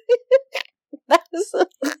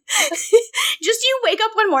 Just you wake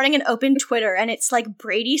up one morning and open Twitter, and it's like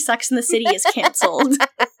Brady Sucks in the City is canceled.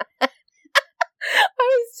 I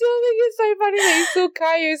still think it's so funny that you saw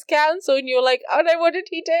Caillou's cancelled, and you're like, oh no, what did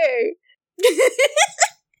he do?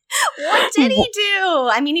 What did he do?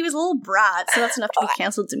 I mean, he was a little brat, so that's enough to be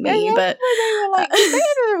cancelled to me, but... They were like, did they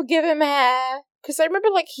ever give him hair? Because I remember,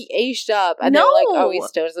 like, he aged up, and they were like, oh, he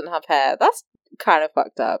still doesn't have hair. That's kind of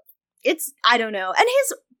fucked up. I don't know. And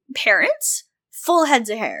his parents, full heads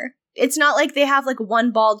of hair. It's not like they have, like,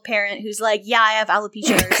 one bald parent who's like, yeah, I have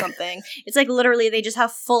alopecia or something. It's, like, literally they just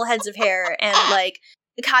have full heads of hair, and, like,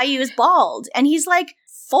 Caillou is bald, and he's, like,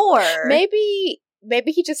 4. Maybe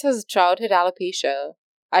he just has childhood alopecia.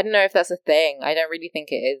 I don't know if that's a thing. I don't really think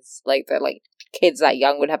it is. Like, that, like, kids that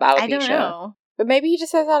young would have alopecia. I don't know. But maybe he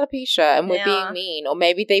just has alopecia and we're being mean. Or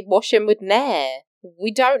maybe they wash him with Nair.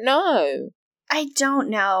 We don't know. I don't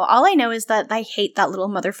know. All I know is that I hate that little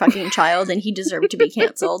motherfucking child and he deserved to be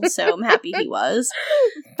cancelled, so I'm happy he was.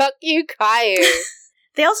 Fuck you, Caillou.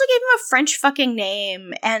 They also gave him a French fucking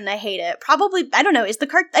name, and I hate it. Probably, I don't know,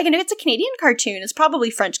 I know it's a Canadian cartoon. It's probably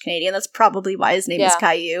French-Canadian. That's probably why his name is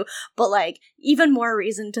Caillou. But, like, even more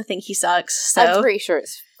reason to think he sucks, so. I'm pretty sure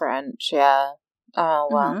it's French, yeah. Oh,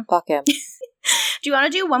 well, fuck him. Do you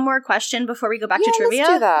want to do one more question before we go back to trivia?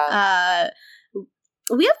 Let's do that.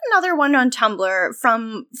 We have another one on Tumblr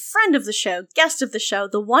from friend of the show, guest of the show,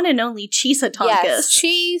 the one and only Chisa Tonkus. Yes,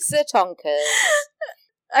 Chisa Tonkus.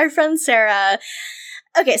 Our friend Sarah.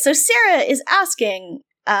 Okay, so Sarah is asking,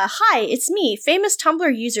 hi, it's me, famous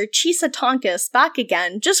Tumblr user Chisa Tonkus, back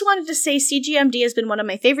again. Just wanted to say CGMD has been one of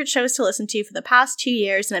my favorite shows to listen to for the past 2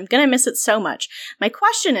 years, and I'm gonna miss it so much. My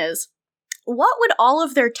question is, what would all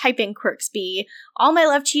of their typing quirks be? All my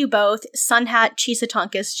love to you both. Sunhat, Chisa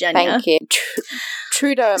Tonkus, Jenya. Thank you.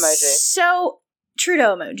 Trudeau emoji. So,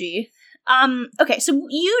 Trudeau emoji. Okay, so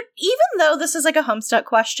even though this is like a Homestuck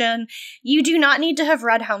question, you do not need to have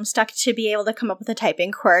read Homestuck to be able to come up with a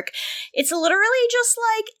typing quirk. It's literally just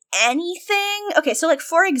like anything. Okay, so like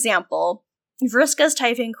for example, Vriska's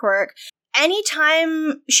typing quirk,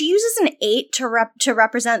 anytime she uses an 8 to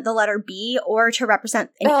represent the letter B or to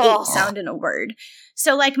represent an 8 sound in a word.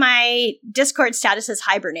 So like my Discord status is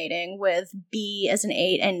hibernating with B as an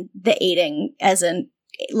 8 and the 8ing as an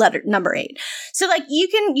letter number 8. So like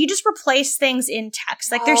you just replace things in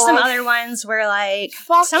text. Like there's some other ones where like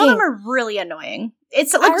some of them are really annoying.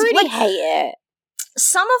 It's like, I really hate it.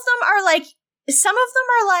 Some of them are like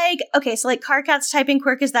okay, so like Carcat's typing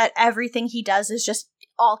quirk is that everything he does is just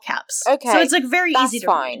all caps. Okay. So it's like very easy to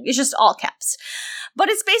fine. read. It's just all caps. But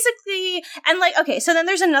it's basically, and like, okay, so then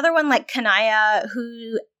there's another one like Kanaya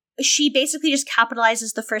who she basically just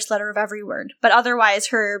capitalizes the first letter of every word, but otherwise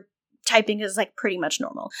her typing is like pretty much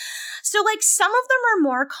normal. So like some of them are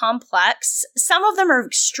more complex. Some of them are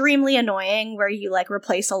extremely annoying where you like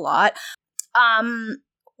replace a lot.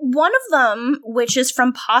 One of them, which is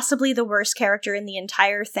from possibly the worst character in the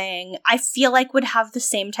entire thing, I feel like would have the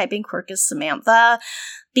same typing quirk as Samantha,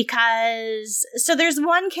 because, so there's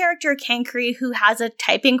one character, Cankry, who has a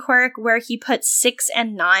typing quirk where he puts 6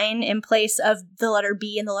 and 9 in place of the letter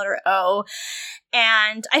B and the letter O,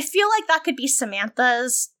 and I feel like that could be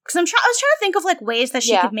Samantha's, because I was trying to think of, like, ways that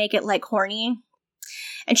she could make it, like, horny,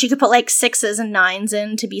 and she could put, like, 6s and 9s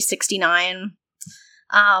in to be 69,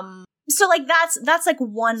 so, like, that's like,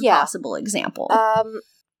 one possible example. I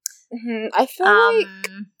feel like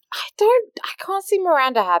I can't see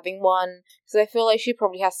Miranda having one, because I feel like she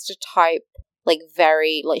probably has to type, like,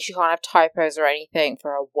 she can't have typos or anything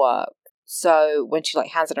for her work. So, when she,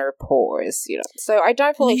 like, hands in a report, so I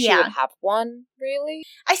don't feel like she would have one, really.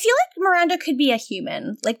 I feel like Miranda could be a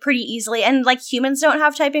human, like, pretty easily, and, like, humans don't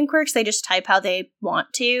have typing quirks, they just type how they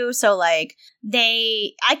want to, so, like,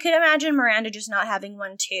 I could imagine Miranda just not having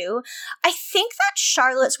one, too. I think that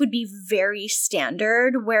Charlotte's would be very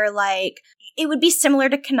standard, where, like, it would be similar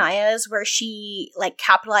to Kanaya's, where she, like,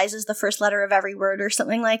 capitalizes the first letter of every word or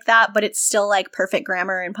something like that, but it's still, like, perfect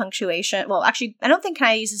grammar and punctuation. Well, actually, I don't think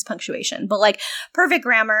Kanaya uses punctuation, but, like, perfect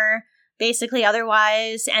grammar, basically,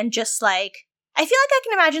 otherwise, and just, like, I feel like I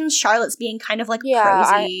can imagine Charlotte's being kind of, like,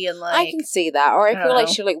 prosy and, like... I can see that, or I feel like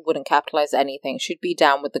she, like, wouldn't capitalize anything. She'd be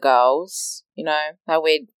down with the girls, how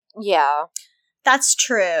we'd... Yeah. That's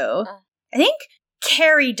true. I think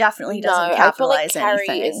Carrie definitely doesn't capitalize anything. I feel like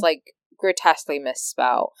Carrie is, like, grotesquely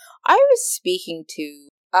misspelled. I was speaking to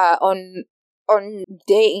on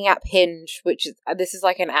dating app Hinge, which is this is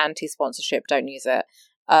like an anti-sponsorship, don't use it.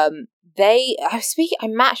 I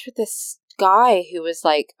matched with this guy who was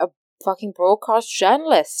like a fucking broadcast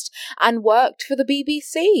journalist and worked for the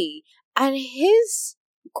BBC, and his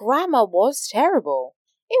grammar was terrible.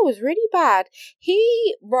 It was really bad.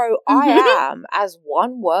 He wrote I am as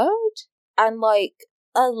one word and like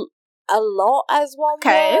a lot as one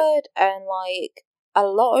word, and like a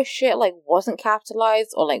lot of shit like wasn't capitalized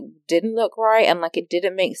or like didn't look right, and like it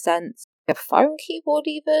didn't make sense. A phone keyboard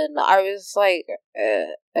even. I was like,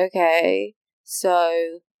 okay.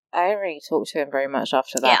 So I didn't really talk to him very much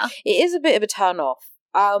after that. It is a bit of a turn off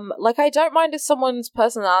Like, I don't mind if someone's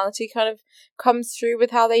personality kind of comes through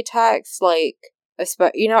with how they text. Like,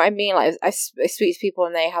 you know what I mean? Like, I speak to people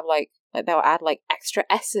and they have, like they'll add, like, extra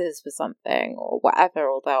S's for something or whatever,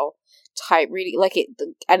 or they'll type really, like, it,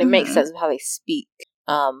 and it makes sense of how they speak.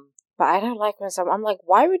 But I don't like when I'm like,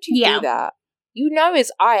 why would you do that? You know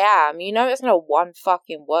it's I am. You know it's not one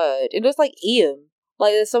fucking word. It looks like Ian.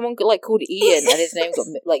 Like, there's someone, like, called Ian and his name got,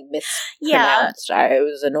 like, mispronounced. It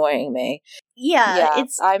was annoying me.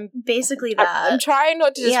 I'm basically that. I'm trying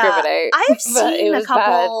not to discriminate. I've seen a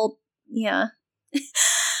couple... Bad. Yeah.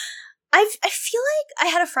 I feel like I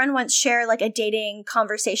had a friend once share, like, a dating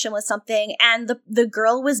conversation with something, and the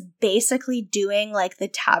girl was basically doing, like, the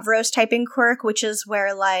Tavros typing quirk, which is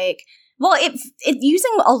where, like... Well, it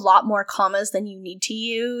using a lot more commas than you need to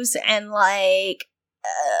use, and, like...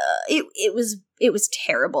 It was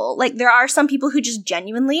terrible. Like, there are some people who just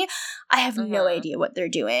genuinely, I have no idea what they're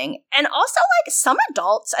doing. And also, like, some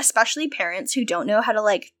adults, especially parents who don't know how to,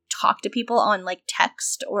 like, talk to people on, like,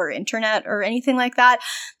 text or internet or anything like that,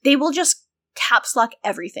 they will just caps lock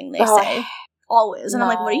everything they say. Always. And I'm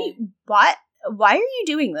like, why are you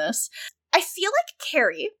doing this? I feel like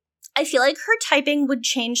Carrie, I feel like her typing would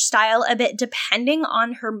change style a bit depending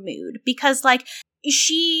on her mood. Because, like,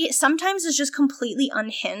 she sometimes is just completely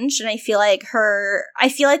unhinged, and I feel like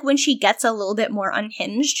when she gets a little bit more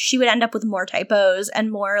unhinged, she would end up with more typos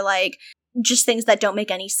and more, like, just things that don't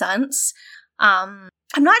make any sense. I'm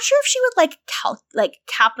not sure if she would, like,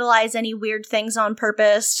 capitalize any weird things on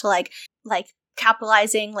purpose to, like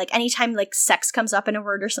capitalizing, like, anytime, like, sex comes up in a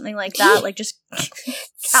word or something like that, like, just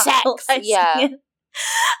capitalizing it.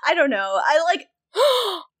 I don't know.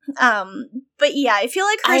 But yeah, I feel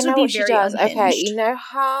like hers would be very unhinged. Okay, you know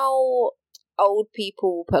how old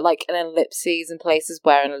people put, like, an ellipses in places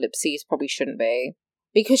where an ellipses probably shouldn't be?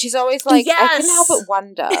 Because she's always like, I couldn't help but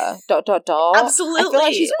wonder, ... Absolutely. I feel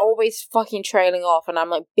like she's always fucking trailing off, and I'm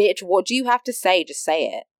like, bitch, what do you have to say? Just say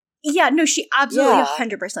it. Yeah, no, she absolutely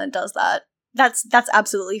 100% does that. That's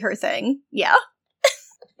absolutely her thing. Yeah.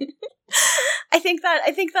 I think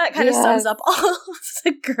that kind of sums up all of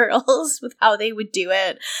the girls with how they would do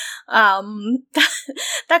it.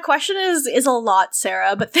 That question is a lot,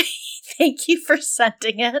 Sarah, but thank you for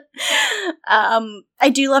sending it. I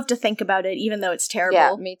do love to think about it, even though it's terrible.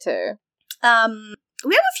 Yeah, me too.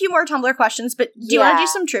 We have a few more Tumblr questions, but do you want to do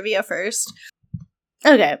some trivia first?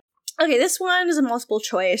 Okay, this one is a multiple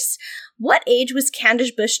choice. What age was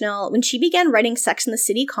Candace Bushnell when she began writing Sex and the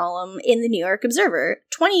City column in the New York Observer?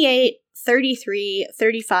 28, 33,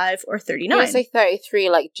 35, or 39? I say 33,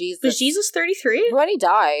 like Jesus. Was Jesus 33? When he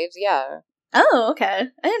died, yeah. Oh, okay.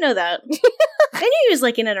 I didn't know that. I knew he was,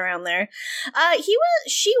 like, in and around there.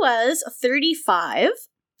 She was 35.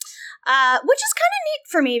 Which is kind of neat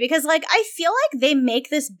for me because, like, I feel like they make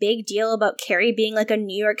this big deal about Carrie being, like, a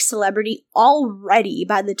New York celebrity already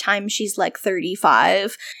by the time she's, like,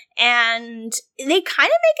 35. And they kind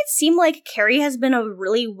of make it seem like Carrie has been a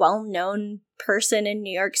really well-known person in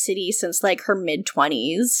New York City since, like, her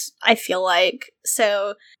mid-20s, I feel like.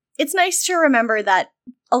 So it's nice to remember that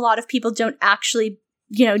a lot of people don't actually,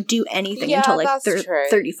 you know, do anything until, like,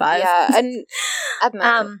 35. Yeah, and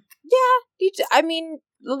I mean,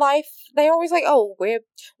 life, they're always like, oh,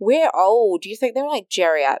 we're old. You think they're, like,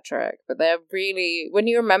 geriatric, but they're really, when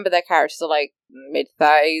you remember their characters are, like,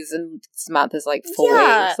 mid-30s and Samantha's, like, 40,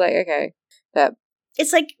 it's like, okay. But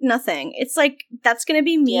it's, like, nothing. It's, like, that's gonna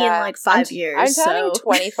be me in, like, 5 years. I'm turning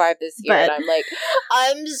 25 this year, and I'm like,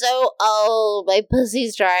 I'm so old. My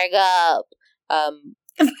pussy's drying up. But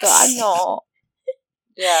I'm not.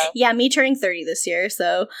 Yeah, me turning 30 this year,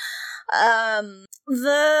 so...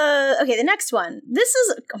 the next one. This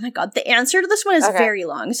is, oh my god, the answer to this one is very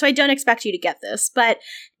long, so I don't expect you to get this, but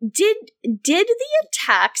did the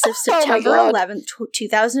attacks of September 11th,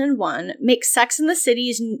 2001 make Sex and the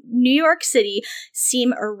City's New York City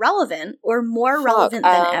seem irrelevant or more relevant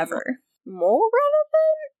than ever? More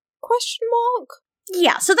relevant? Question mark?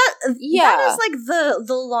 Yeah, so that is, like, the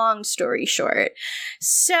long story short.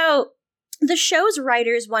 So the show's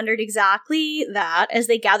writers wondered exactly that as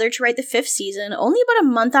they gathered to write the 5th season. Only about a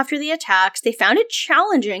month after the attacks, they found it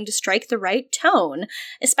challenging to strike the right tone,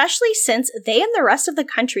 especially since they and the rest of the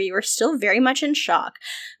country were still very much in shock.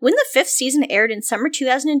 When the 5th season aired in summer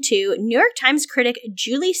 2002, New York Times critic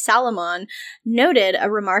Julie Salomon noted a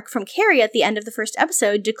remark from Carrie at the end of the first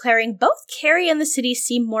episode, declaring both Carrie and the city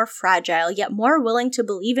seem more fragile, yet more willing to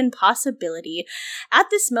believe in possibility. At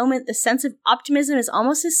this moment, the sense of optimism is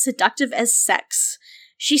almost as seductive as sex.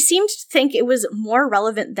 She seemed to think it was more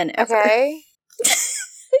relevant than ever. Okay.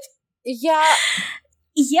 Yeah.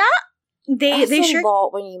 Yeah. They That's sure a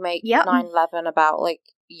lot when you make 9/11 about, like,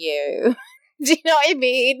 you. Do you know what I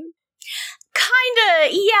mean? Kinda,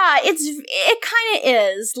 yeah, it kinda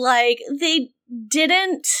is. Like, they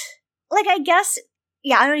didn't, like, I guess,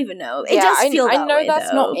 yeah, I don't even know. It does feel that way, I know that's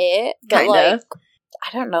though. not it, but, Kinda. like,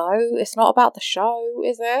 I don't know. It's not about the show,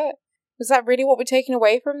 is it? Is that really what we're taking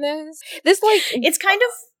away from this? This, like... It's kind of...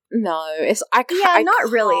 No,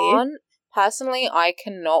 not really. Personally, I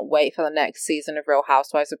cannot wait for the next season of Real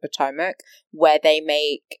Housewives of Potomac, where they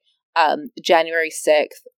make January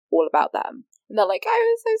 6th all about them. And they're like,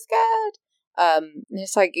 I was so scared.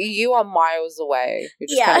 It's like, you are miles away. You're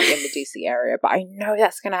just kind of in the DC area, but I know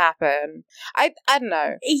that's going to happen. I don't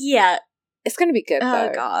know. Yeah. It's going to be good, though.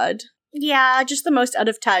 Oh, God. Yeah, just the most out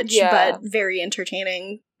of touch, but very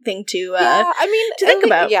entertaining thing to think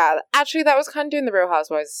about. Yeah, actually, that was kind of doing the Real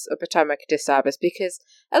Housewives of Potomac a disservice, because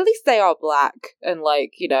at least they are black, and,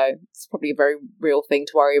 like, you know, it's probably a very real thing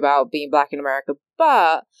to worry about, being black in America,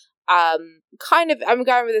 but kind of, I'm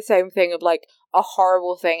going with the same thing of, like, a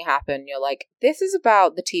horrible thing happened. You're like, this is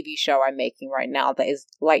about the TV show I'm making right now that is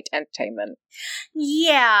light entertainment.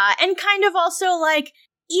 Yeah, and kind of also, like,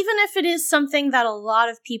 even if it is something that a lot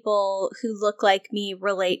of people who look like me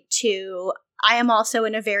relate to, I am also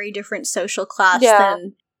in a very different social class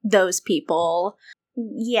than those people.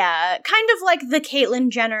 Yeah, kind of like the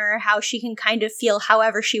Caitlyn Jenner, how she can kind of feel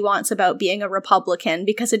however she wants about being a Republican,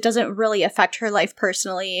 because it doesn't really affect her life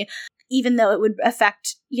personally, even though it would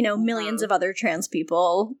affect, you know, millions of other trans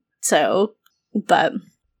people. So, but...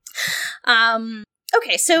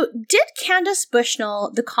 Okay, so did Candace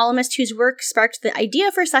Bushnell, the columnist whose work sparked the idea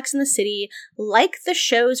for Sex and the City, like the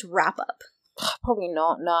show's wrap-up? Probably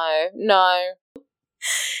not, no.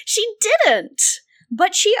 She didn't,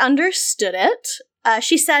 but she understood it.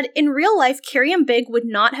 She said, in real life, Carrie and Big would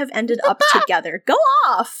not have ended up together. Go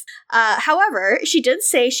off! However, she did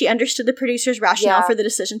say she understood the producer's rationale for the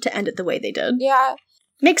decision to end it the way they did. Yeah.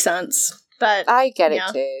 Makes sense, but... I get it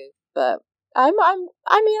too, but... I'm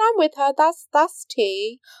with her. That's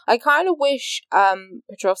tea. I kind of wish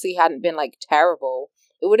Petrossi hadn't been, like, terrible.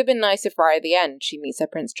 It would have been nice if right at the end she meets her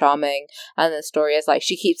Prince Charming, and the story is like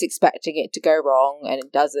she keeps expecting it to go wrong and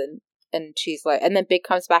it doesn't, and she's like, and then Big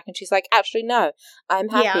comes back and she's like, actually no, I'm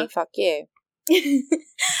happy. Fuck you. I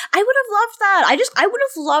would have loved that. I would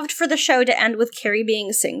have loved for the show to end with Carrie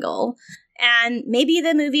being single, and maybe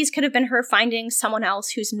the movies could have been her finding someone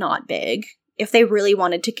else who's not Big, if they really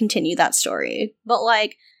wanted to continue that story. But,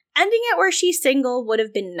 like, ending it where she's single would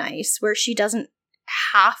have been nice, where she doesn't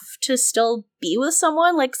have to still be with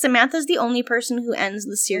someone. Like, Samantha's the only person who ends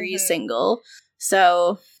the series single.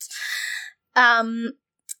 So,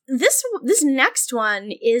 this next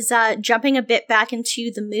one is jumping a bit back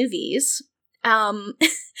into the movies.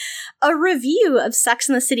 A review of Sex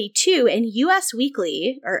and the City 2 in US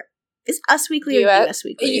Weekly, or is Us Weekly or US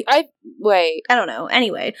Weekly? I don't know.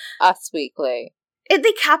 Anyway. Us Weekly.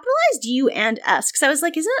 They capitalized U and S, because I was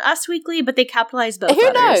like, isn't it Us Weekly? But they capitalized both Who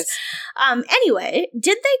letters. knows? Anyway,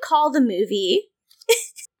 did they call the movie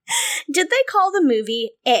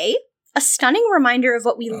A, a stunning reminder of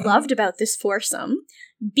what we loved about this foursome,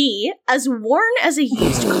 B, as worn as a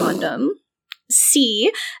used condom,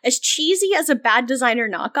 C, as cheesy as a bad designer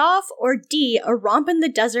knockoff, or D, a romp in the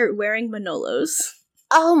desert wearing Manolos?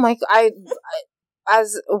 Oh my god,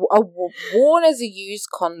 worn as a used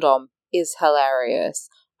condom is hilarious.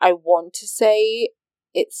 I want to say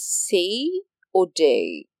it's C or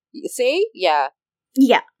D. C? Yeah.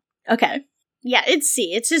 Yeah. Okay. Yeah, it's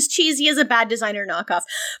C. It's as cheesy as a bad designer knockoff.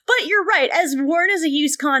 But you're right, as worn as a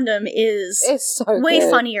used condom is it's so way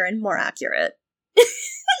good. Funnier and more accurate.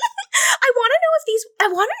 I want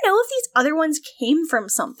to know if these other ones came from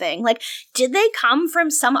something. Like, did they come from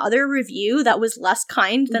some other review that was less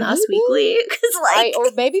kind than Us Weekly? Because, like,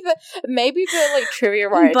 or maybe the like trivia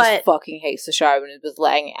writer just fucking hates the show and was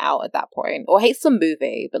letting it out at that point, or hates the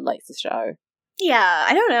movie but likes the show. Yeah,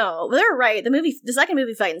 I don't know. Well, they're right. The second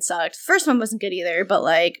movie fucking sucked. The first one wasn't good either. But,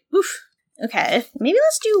 like, oof. Okay, maybe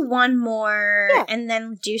let's do one more and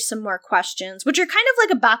then do some more questions, which are kind of like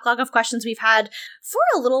a backlog of questions we've had for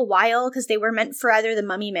a little while, because they were meant for either the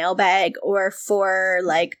Mummy mailbag or for,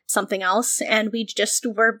 like, something else, and we just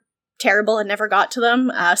were terrible and never got to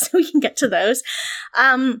them, so we can get to those.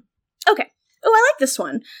 Okay. Oh, I like this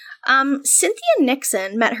one. Cynthia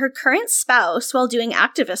Nixon met her current spouse while doing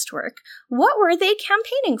activist work. What were they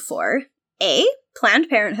campaigning for? A, Planned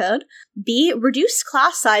Parenthood. B, reduced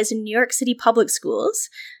class size in New York City public schools.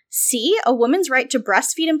 C, a woman's right to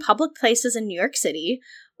breastfeed in public places in New York City.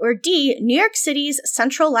 Or D, New York City's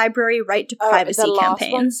Central Library right to privacy campaign. The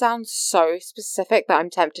last one sounds so specific that I'm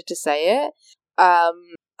tempted to say it.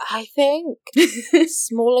 I think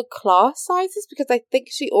smaller class sizes, because I think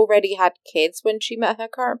she already had kids when she met her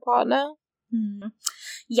current partner.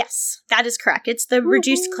 Yes, that is correct. It's the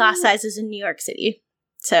reduced class sizes in New York City.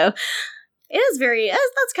 So it is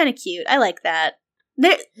that's kind of cute. I like that.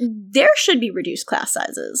 There should be reduced class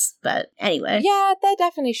sizes, but anyway. Yeah, there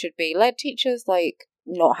definitely should be. Let teachers, like,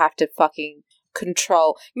 not have to fucking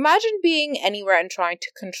control. Imagine being anywhere and trying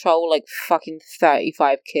to control, like, fucking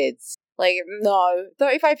 35 kids. Like, no.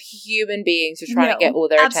 35 human beings who are trying to get all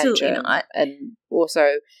their attention. Not. And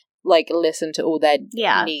also, like, listen to all their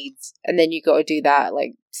needs. And then you gotta do that,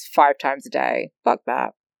 like, 5 times a day. Fuck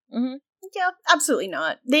that. Mm-hmm. Yeah, absolutely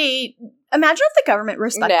not. Imagine if the government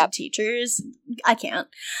respected teachers. I can't.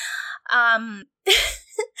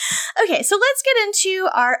 Okay, so let's get into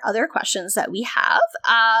our other questions that we have.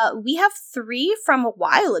 We have 3 from a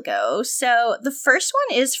while ago. So the first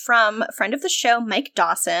one is from a friend of the show, Mike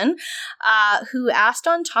Dawson, who asked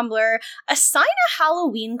on Tumblr, assign a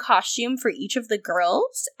Halloween costume for each of the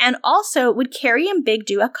girls, and also would Carrie and Big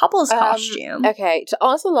do a couple's costume? Okay, to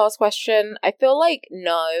answer the last question, I feel like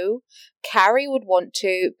no. Carrie would want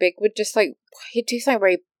to. Big would just, like, he'd do something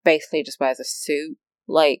where he basically just wears a suit.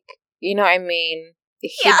 Like, you know what I mean?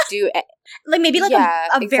 He'd do like maybe like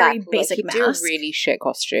a very basic he'd mask. do a really shit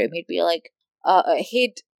costume. He'd be like,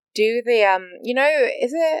 he'd do the you know,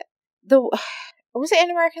 was it in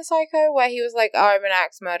American Psycho where he was like, oh, I'm an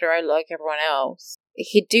axe murderer, I like everyone else.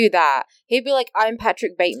 He'd do that. He'd be like, I'm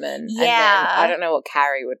Patrick Bateman. Yeah. And then I don't know what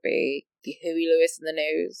Carrie would be Huey Lewis in the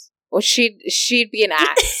News. Or she'd be an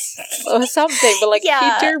axe or something, but like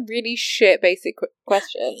he'd do a really shit basic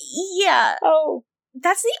question. Yeah. Oh.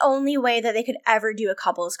 That's the only way that they could ever do a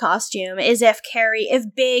couple's costume is if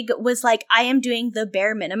Big was like, I am doing the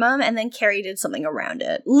bare minimum, and then Carrie did something around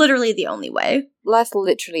it. Literally the only way. That's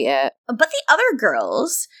literally it. But the other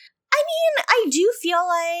girls, I mean, I feel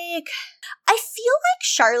like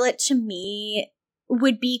Charlotte to me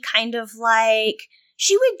would be kind of like,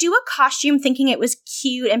 she would do a costume thinking it was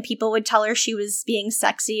cute and people would tell her she was being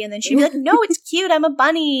sexy, and then she'd be like, no, it's cute, I'm a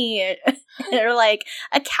bunny. Or like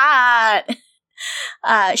a cat.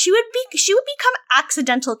 She would become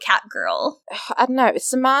accidental cat girl. I don't know.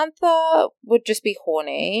 Samantha would just be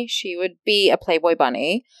horny. She would be a Playboy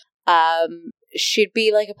bunny. She'd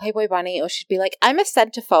be like a Playboy bunny, or she'd be like, I'm a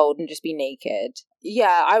centerfold, and just be naked.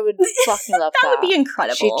 Yeah, I would fucking love that. That would be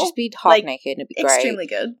incredible. She'd just be half naked and it'd be great. Extremely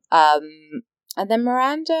good. And then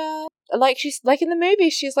Miranda, like she's like in the movie,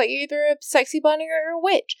 she's like either a sexy bunny or a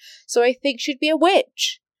witch. So I think she'd be a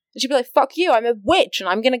witch. And she'd be like, fuck you, I'm a witch and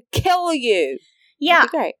I'm gonna kill you. Yeah.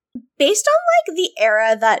 That'd be great. Based on, like, the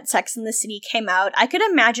era that Sex and the City came out, I could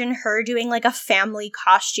imagine her doing, like, a family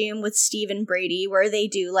costume with Steve and Brady where they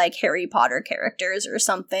do, like, Harry Potter characters or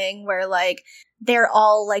something where, like, they're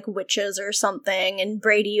all, like, witches or something, and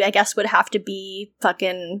Brady, I guess, would have to be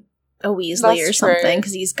fucking a Weasley or something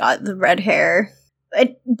because he's got the red hair.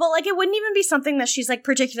 But, like, it wouldn't even be something that she's, like,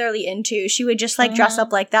 particularly into. She would just, like, dress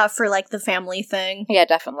up like that for, like, the family thing. Yeah,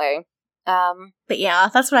 definitely. But yeah,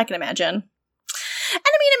 that's what I can imagine. And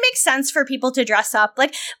I mean, it makes sense for people to dress up.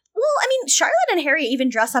 Like, well, I mean, Charlotte and Harry even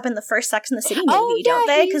dress up in the first Sex and the City movie, don't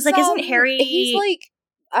they? Because, like, isn't Harry... He's like...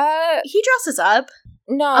 He dresses up.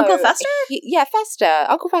 No. Uncle Fester? Fester.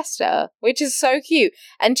 Uncle Fester. Which is so cute.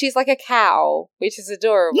 And she's like a cow, which is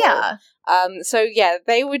adorable. Yeah. So, yeah,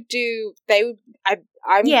 they would...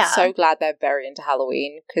 I'm so glad they're very into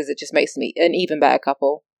Halloween, because it just makes me an even better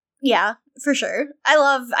couple. Yeah, for sure. I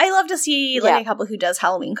love to see like a couple who does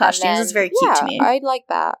Halloween costumes. It's very cute to me. I like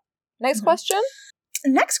that. Next question?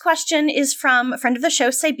 Next question is from a friend of the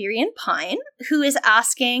show, Siberian Pine, who is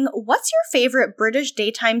asking, what's your favorite British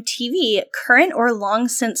daytime TV, current or long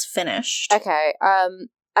since finished? Okay, I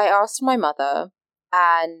asked my mother,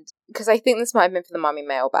 and because I think this might have been for the mummy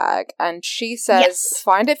mailbag, and she says,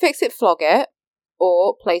 Find It, Fix It, Flog It,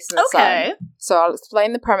 or Place in the Sun. So I'll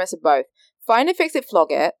explain the premise of both. Find It, Fix It,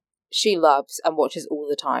 Flog It, she loves and watches all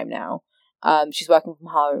the time now. She's working from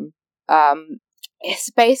home.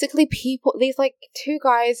 It's basically these like 2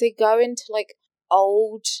 guys, they go into like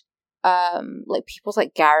old like people's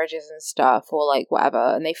like garages and stuff, or like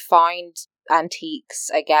whatever, and they find antiques,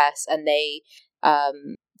 I guess, and they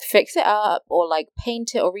fix it up or like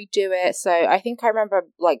paint it or redo it. So I think I remember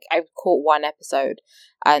like I caught one episode,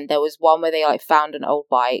 and there was one where they like found an old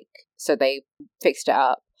bike, so they fixed it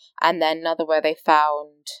up. And then another where they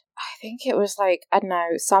found, I think it was like, I don't know,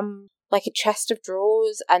 some, like a chest of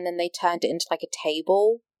drawers, and then they turned it into like a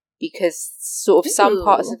table, because sort of some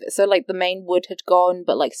parts of it, so like the main wood had gone,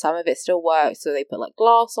 but like some of it still worked, so they put like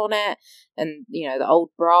glass on it, and, you know, the old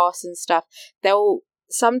brass and stuff. They'll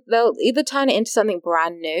either turn it into something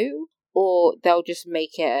brand new, or they'll just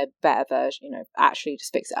make it a better version, you know, actually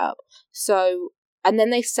just fix it up. So and then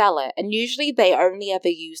they sell it. And usually they only ever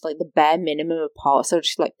use like the bare minimum of parts, so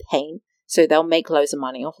just like paint. So they'll make loads of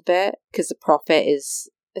money off of it because the profit is,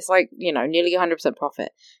 it's like, you know, nearly 100%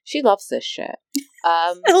 profit. She loves this shit.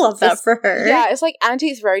 I love that for her. Yeah, it's like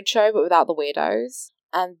Auntie's Roadshow, but without the weirdos.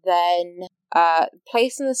 And then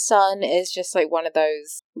Place in the Sun is just like one of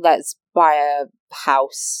those, let's buy a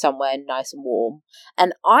house somewhere nice and warm.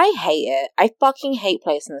 And I hate it. I fucking hate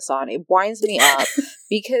Place in the Sun. It winds me up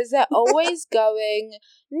because they're always going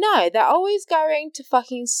to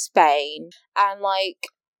fucking Spain, and like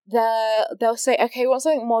they'll say, okay, we want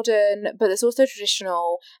something modern, but it's also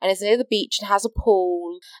traditional, and it's near the beach and has a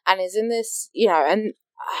pool, and is in this, you know, and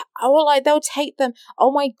they'll take them.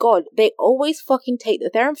 Oh my god, they always fucking take them.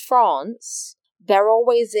 They're in France. They're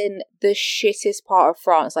always in the shittest part of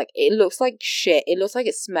France. Like, it looks like shit. It looks like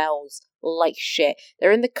it smells like shit.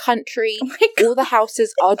 They're in the country. Oh, all the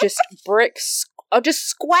houses are just bricks, are just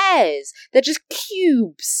squares. They're just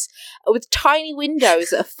cubes with tiny windows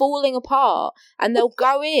that are falling apart. And they'll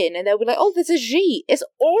go in and they'll be like, oh, there's a gîte. It's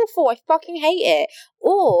awful. I fucking hate it.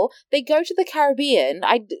 Or they go to the Caribbean.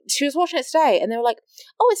 She was watching it today and they were like,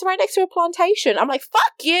 oh, it's right next to a plantation. I'm like,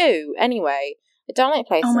 fuck you. Anyway, I don't like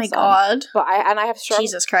Place in the Sun. Oh my god. But I have strong,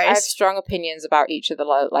 Jesus Christ. I have strong opinions about each of the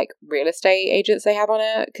like real estate agents they have on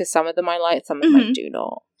it, because some of them I like, some of them I do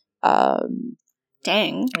not.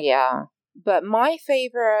 Dang. Yeah. But my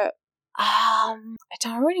favourite, I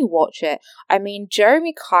don't really watch it. I mean,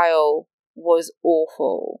 Jeremy Kyle was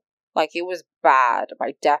awful. Like, it was bad, but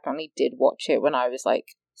I definitely did watch it when I was,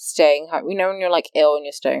 like, staying home. You know when you're, like, ill and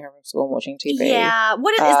you're staying home from school and watching TV? Yeah.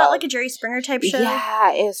 What is that, like a Jerry Springer type show?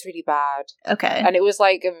 Yeah, it was really bad. Okay. And it was,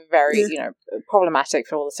 like, a very, you know, problematic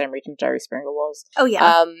for all the same reasons Jerry Springer was. Oh,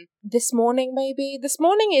 yeah. This Morning, maybe? This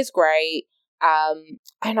Morning is great. I'm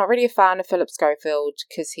not really a fan of Philip Schofield,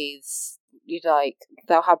 because he's, like,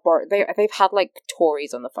 they've had like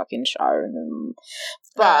Tories on the fucking show,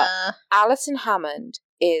 but Alison Hammond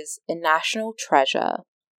is a national treasure.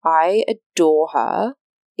 I adore her.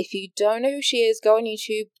 If you don't know who she is, go on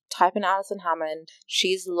YouTube, type in Alison Hammond.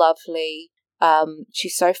 She's lovely.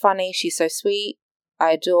 She's so funny. She's so sweet.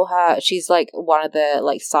 I adore her. She's like one of the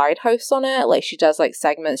like side hosts on it. Like, she does like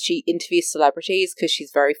segments. She interviews celebrities because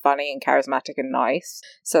she's very funny and charismatic and nice.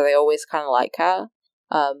 So they always kind of like her.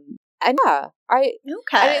 And yeah, and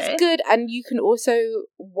it's good. And you can also,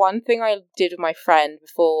 one thing I did with my friend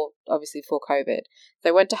before COVID, so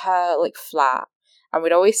I went to her like flat, and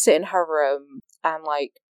we'd always sit in her room and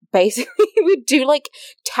like basically we'd do like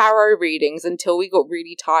tarot readings until we got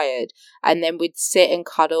really tired, and then we'd sit and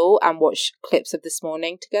cuddle and watch clips of This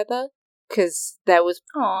Morning together, because it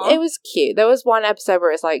was cute. There was one episode where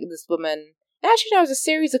it's like this woman, actually no, it was a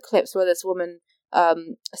series of clips where this woman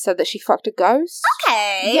said that she fucked a ghost.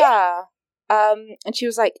 Okay. Yeah. And she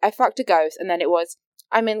was like, I fucked a ghost, and then it was,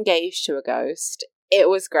 I'm engaged to a ghost. It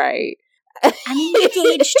was great. I'm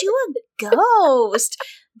engaged to a ghost.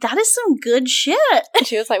 That is some good shit.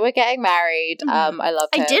 She was like, we're getting married. I love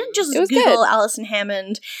him. I did just Google Alison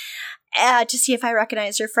Hammond to see if I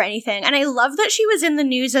recognized her for anything. And I love that she was in the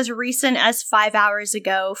news as recent as 5 hours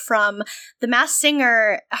ago from The Masked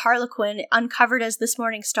Singer. Harlequin uncovered as This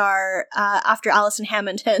Morning star after Alison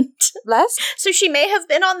Hammond hint. So she may have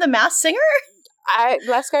been on The Masked Singer?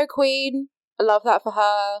 Let's go Queen. I love that for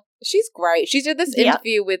her. She's great. She did this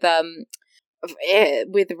interview with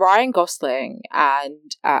Ryan Gosling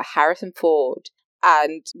and Harrison Ford.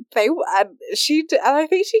 And I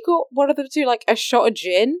think she got one of them to like a shot of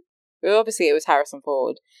gin. Obviously, it was Harrison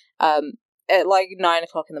Ford. At like 9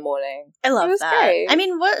 o'clock in the morning. I love that. Great. I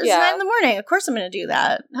mean, what is 9 in the morning? Of course, I'm going to do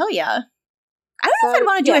that. Hell yeah! I don't know if I'd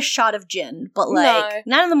want to do a shot of gin, but like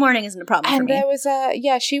 9 in the morning isn't a problem for me. And there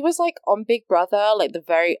was she was like on Big Brother, like the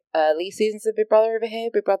very early seasons of Big Brother over here,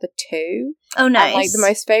 Big Brother 2. Oh, nice! And, like, the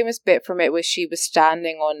most famous bit from it was she was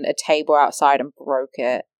standing on a table outside and broke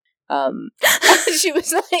it. She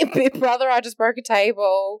was like, Big Brother, I just broke a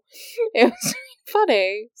table. It was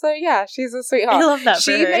funny. So yeah, she's a sweetheart. I love that for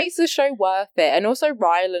She her. makes the show worth it. And also I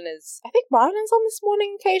think Ryland's on This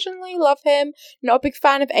Morning occasionally. Love him. Not a big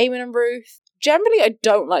fan of Eamon and Ruth. Generally, I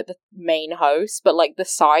don't like the main host, but like the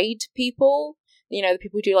side people, you know, the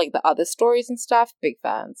people who do like the other stories and stuff, big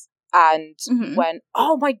fans. And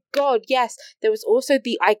oh my god, yes, there was also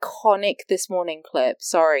the iconic This Morning clip.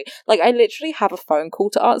 Sorry. Like, I literally have a phone call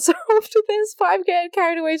to answer after this, but I'm getting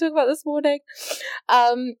carried away talking about This Morning.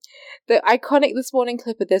 The iconic This Morning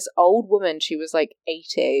clip of this old woman, she was like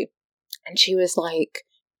 80, and she was like,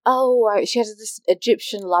 she had this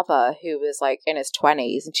Egyptian lover who was like in his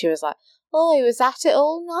 20s, and she was like, oh, he was at it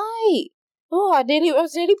all night. Oh, I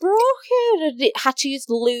was nearly broken. I had to use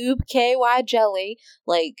lube, KY jelly.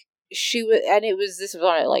 Like, this was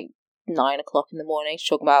on at like 9 o'clock in the morning. She's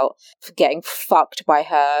talking about getting fucked by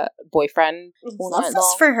her boyfriend all Love night this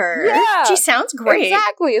long. for her. Yeah. She sounds great.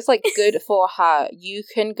 Exactly. It's like good for her. You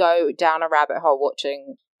can go down a rabbit hole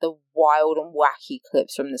watching the wild and wacky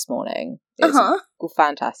clips from this morning. It's a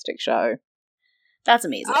fantastic show. That's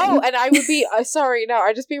amazing. Oh, and I would be sorry, no,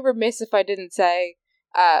 I'd just be remiss if I didn't say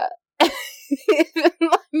if my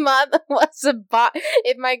grandmother was a bike,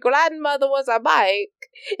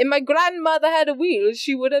 if my grandmother had a wheel,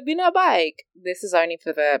 she would have been a bike. This is only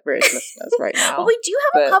for the British listeners right now. Well, we do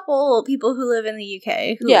have a couple people who live in the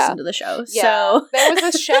UK who listen to the show. Yeah. So There was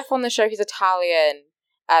this chef on the show, he's Italian,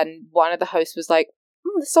 and one of the hosts was like,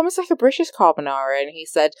 it's almost like a British carbonara, and he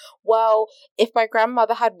said, well, if my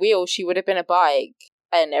grandmother had wheels, she would have been a bike,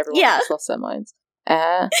 and everyone just lost their minds.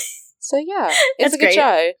 So yeah, it's a good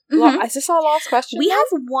show. Well, is this our last question? We have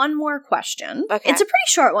one more question. Okay. It's a pretty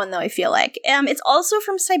short one, though, I feel like. It's also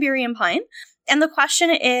from Siberian Pine, and the question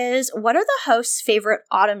is, what are the host's favorite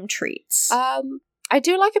autumn treats? I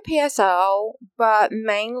do like a PSL, but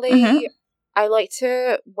mainly I like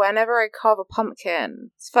to, whenever I carve a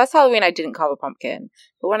pumpkin, first Halloween I didn't carve a pumpkin,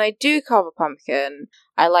 but when I do carve a pumpkin,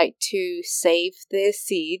 I like to save the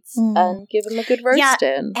seeds and give them a good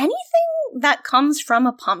roasting. Anything that comes from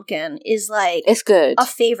a pumpkin is like it's good. A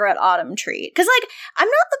favorite autumn treat. Because like I'm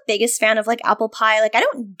not the biggest fan of like apple pie. Like I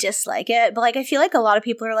don't dislike it, but like I feel like a lot of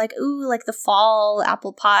people are like, ooh, like the fall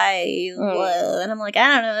apple pie. And I'm like, I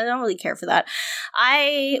don't know, I don't really care for that.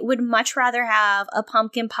 I would much rather have a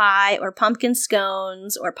pumpkin pie or pumpkin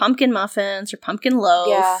scones or pumpkin muffins or pumpkin loaf.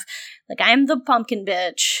 Yeah. Like I'm the pumpkin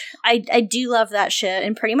bitch. I do love that shit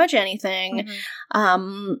in pretty much anything.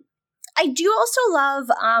 I do also love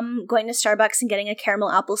going to Starbucks and getting a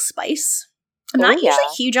caramel apple spice. I'm not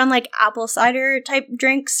usually huge on like apple cider type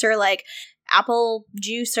drinks or like apple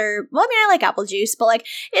juice or, well, I mean, I like apple juice, but like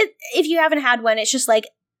if you haven't had one, it's just like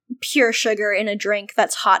pure sugar in a drink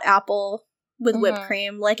that's hot apple with whipped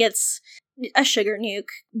cream. Like it's a sugar nuke,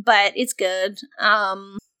 but it's good.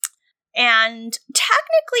 And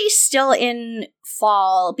technically still in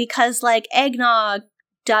fall because like eggnog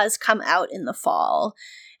does come out in the fall.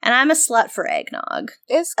 And I'm a slut for eggnog.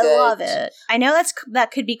 It's good. I love it. I know that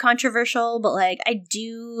could be controversial, but like I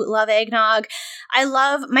do love eggnog.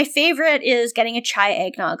 My favorite is getting a chai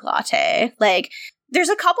eggnog latte. Like there's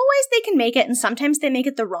a couple ways they can make it, and sometimes they make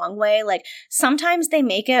it the wrong way. Like sometimes they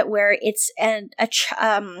make it where it's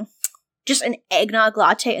just an eggnog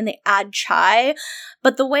latte and they add chai.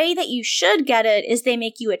 But the way that you should get it is they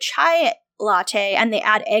make you a chai latte and they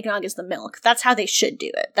add eggnog as the milk. That's how they should do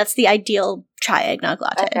it. That's the ideal chai eggnog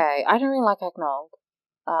latte. Okay, I don't really like eggnog.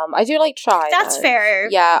 I do like chai. That's fair.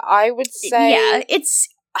 Yeah, I would say. Yeah, it's.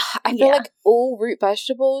 I feel like all root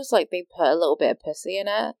vegetables, like they put a little bit of pussy in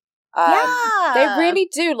it. They really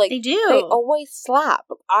do. Like they do. They always slap.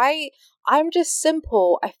 I'm just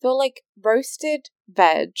simple. I feel like roasted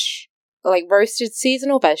veg, like roasted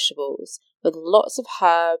seasonal vegetables with lots of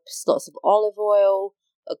herbs, lots of olive oil,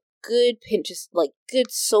 a good pinch of like good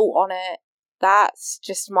salt on it. That's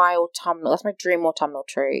just my autumnal. That's my dream autumnal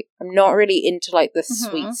treat. I'm not really into like the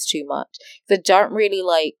sweets too much. I don't really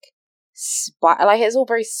like like it's all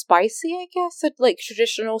very spicy, I guess. So, like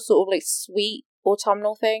traditional sort of like sweet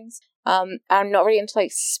autumnal things. I'm not really into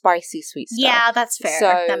like spicy sweet stuff. Yeah, that's fair.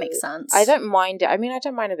 So, that makes sense. I don't mind it. I mean, I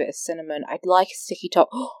don't mind a bit of cinnamon. I'd like a sticky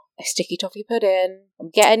toffee pudding.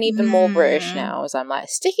 I'm getting even more British now, as I'm like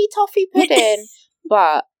sticky toffee pudding.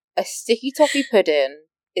 But a sticky toffee pudding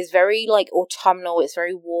is very like autumnal. It's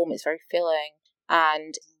very warm. It's very filling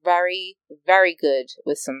and very, very good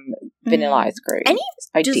with some vanilla ice cream. Any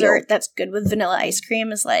dessert that's good with vanilla ice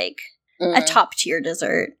cream is like a top tier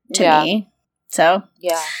dessert to me. So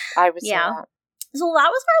yeah, I would say that. So that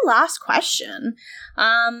was our last question.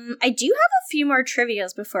 I do have a few more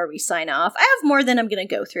trivias before we sign off. I have more than I'm going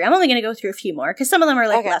to go through. I'm only going to go through a few more because some of them are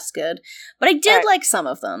like less good. But I did like some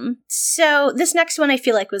of them. So this next one I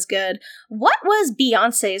feel like was good. What was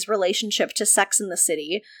Beyonce's relationship to Sex and the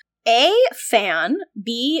City? A, fan,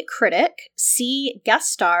 B, critic, C,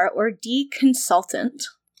 guest star, or D, consultant?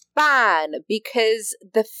 Fan, because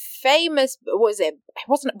the famous, was it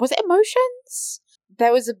Emotions?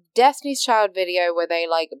 There was a Destiny's Child video where they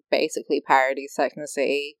like basically parody Sex and the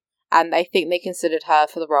City, and I think they considered her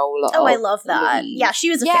for the role of I love that. Louise. Yeah, she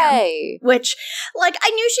was a Yay. fan. Which, like, I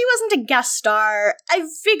knew she wasn't a guest star. I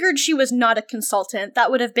figured she was not a consultant.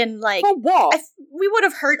 That would have been, like... For what? We would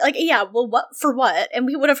have heard, like, yeah, well, what for what? And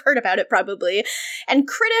we would have heard about it, probably. And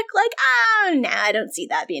critic, like, nah, I don't see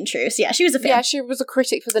that being true. So, yeah, she was a fan. Yeah, she was a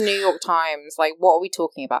critic for the New York Times. Like, what are we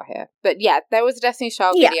talking about here? But yeah, there was a Destiny's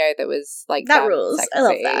Child video that was, like... That rules. sexy. I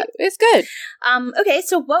love that. It's good. Okay,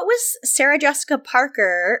 so what was Sarah Jessica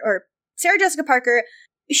Parker,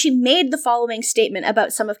 she made the following statement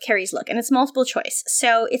about some of Carrie's look, and it's multiple choice.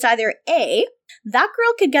 So it's either A, that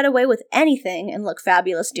girl could get away with anything and look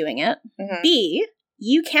fabulous doing it. Mm-hmm. B,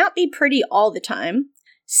 you can't be pretty all the time.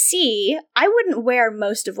 C, I wouldn't wear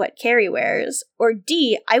most of what Carrie wears. Or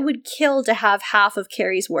D, I would kill to have half of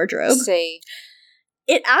Carrie's wardrobe. C.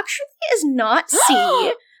 It actually is not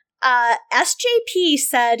C. SJP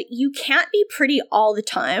said, you can't be pretty all the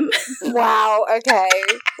time. Wow, okay.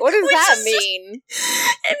 What does that mean?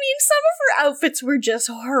 I mean, some of her outfits were just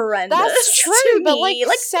horrendous. That's true, to but me.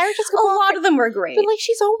 like Sarah Jessica a Parker, lot of them were great. But like,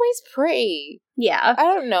 she's always pretty. Yeah. I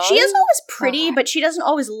don't know. She is always pretty, but she doesn't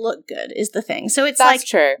always look good, is the thing. So it's That's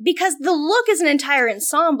true. Because the look is an entire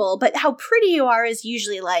ensemble, but how pretty you are is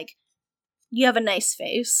usually like, you have a nice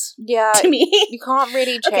face. Yeah. To me. You can't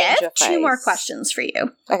really change okay, I your have face. 2 more questions for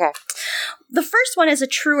you. Okay. The first one is a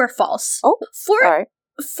true or false. Oh, alright.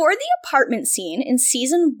 For the apartment scene in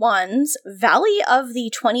season 1's Valley of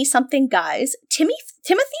the 20-something Guys, Timothy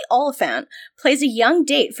Oliphant plays a young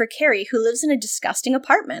date for Carrie who lives in a disgusting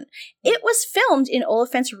apartment. It was filmed in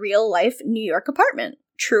Oliphant's real-life New York apartment.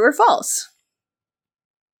 True or false?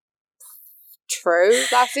 True.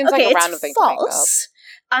 That seems like a random thing to make up.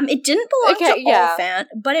 It didn't belong to Oliphant,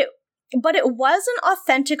 but it was an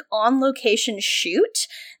authentic on-location shoot.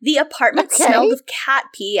 The apartment smelled of cat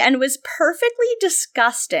pee and was perfectly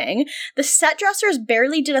disgusting. The set dressers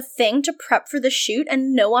barely did a thing to prep for the shoot,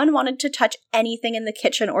 and no one wanted to touch anything in the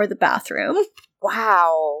kitchen or the bathroom.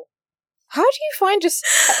 Wow. How do you find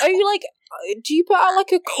are you like, do you put out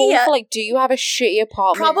like a call for like, do you have a shitty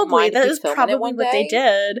apartment? Probably. That is probably what they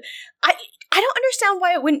did. I don't understand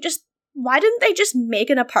why didn't they just make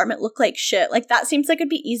an apartment look like shit? Like, that seems like it'd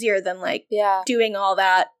be easier than, like, doing all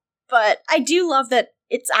that. But I do love that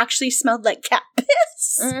it's actually smelled like cat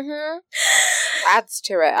piss. Mm-hmm. Adds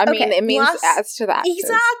to it. I mean, it means adds to the actors.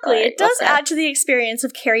 Exactly. Right, it does add to the experience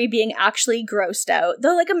of Carrie being actually grossed out.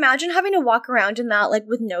 Though, like, imagine having to walk around in that, like,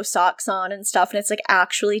 with no socks on and stuff, and it's, like,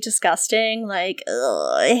 actually disgusting. Like,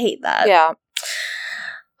 ugh, I hate that. Yeah.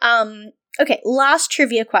 Okay, last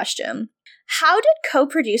trivia question. How did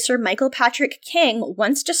co-producer Michael Patrick King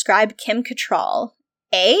once describe Kim Cattrall?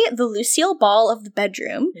 A, the Lucille Ball of the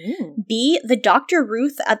bedroom. B, the Dr.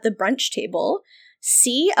 Ruth at the brunch table.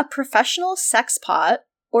 C, a professional sex pot.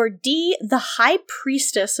 Or D, the High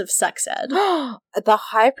Priestess of Sex Ed. The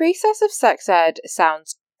High Priestess of Sex Ed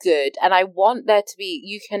sounds good, and I want there to be,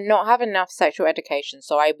 you cannot have enough sexual education,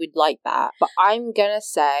 so I would like that. But I'm gonna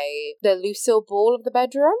say the Lucille Ball of the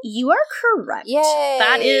bedroom. You are correct. Yay!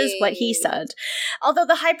 That is what he said. Although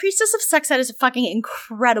the High Priestess of Sex Ed is a fucking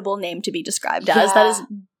incredible name to be described as. That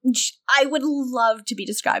is, I would love to be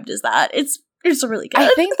described as that. It's really good.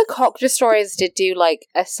 I think the Cock Destroyers did do like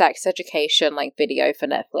a sex education like video for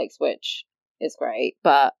Netflix, which is great,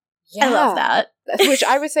 but I love that. Which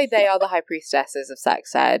I would say they are the High Priestesses of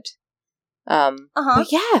Sex Ed.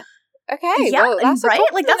 But yeah. Okay. Yeah, well, that's right?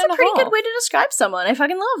 Like, that's a pretty good way to describe someone. I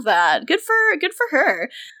fucking love that. Good for her.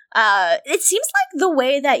 It seems like the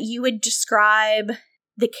way that you would describe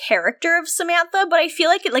the character of Samantha, but I feel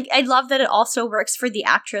like I love that it also works for the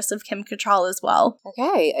actress of Kim Cattrall as well.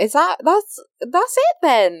 Okay. That's it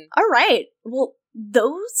then. All right. Well,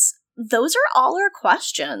 those are all our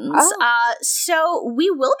questions. So we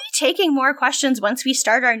will be taking more questions once we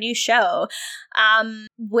start our new show,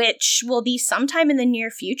 which will be sometime in the near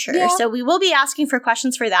future. Yeah. So we will be asking for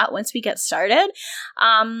questions for that once we get started.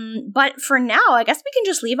 But for now, I guess we can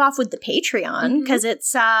just leave off with the Patreon because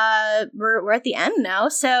it's we're at the end now.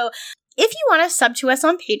 So if you want to sub to us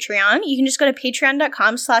on Patreon, you can just go to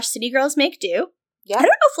patreon.com/citygirlsmakedo. Yeah. I don't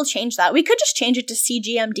know if we'll change that. We could just change it to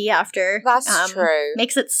CGMD after. That's true.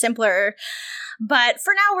 Makes it simpler. But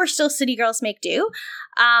for now, we're still City Girls Make Do.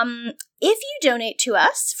 If you donate to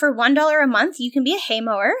us for $1 a month, you can be a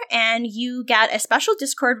haymower, and you get a special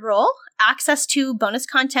Discord role, access to bonus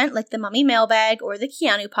content like the Mummy Mailbag or the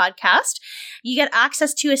Keanu podcast. You get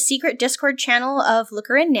access to a secret Discord channel of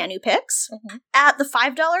Looker and Nanu pics. At the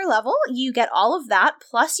 $5 level, you get all of that,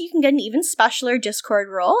 plus you can get an even specialer Discord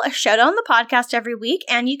role, a shout out on the podcast every week,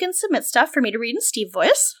 and you can submit stuff for me to read in Steve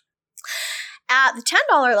voice. At the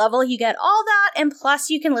 $10 level, you get all that, and plus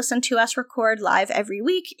you can listen to us record live every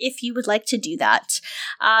week if you would like to do that.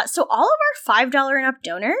 So all of our $5 and up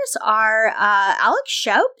donors are Alex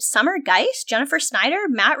Schaup, Summer Geist, Jennifer Snyder,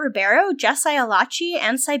 Matt Ribeiro, Jess Ialachi,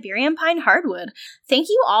 and Siberian Pine Hardwood. Thank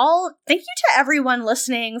you all. Thank you to everyone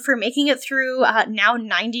listening for making it through now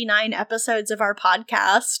 99 episodes of our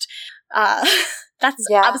podcast. That's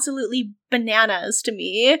absolutely bananas to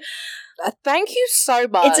me. Thank you so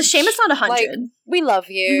much. It's a shame it's not 100. Like, we love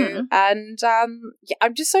you. And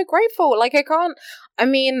I'm just so grateful. Like, I don't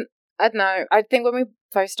know. I think when we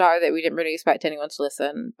first started it, we didn't really expect anyone to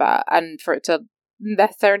listen. And for it to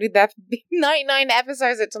necessarily be 99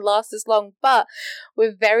 episodes, it to last this long. But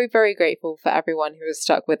we're very, very grateful for everyone who has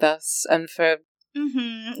stuck with us and for...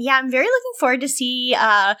 Yeah, I'm very looking forward to see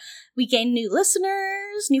we gain new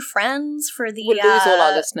listeners, new friends for the... We'll lose all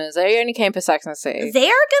our listeners. They only came for Sex and the City. They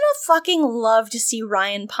are gonna fucking love to see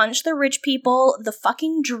Ryan punch the rich people, the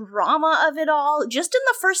fucking drama of it all. Just in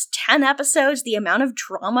the first 10 episodes, the amount of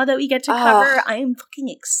drama that we get to cover, I am fucking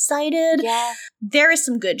excited. Yeah. There is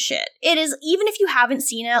some good shit. It is, even if you haven't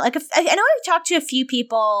seen it, like, I know I've talked to a few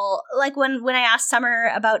people, like, when I asked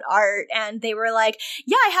Summer about art, and they were like,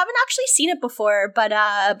 yeah, I haven't actually seen it before, but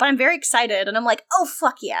I'm very excited, and I'm like, oh,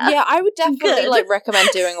 fuck yeah. Yeah, I would definitely like recommend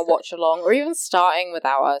doing a watch along or even starting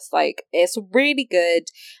without us. Like, it's really good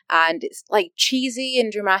and it's like cheesy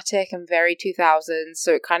and dramatic and very 2000s,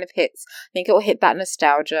 so it kind of hits, I think it will hit that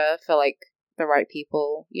nostalgia for like the right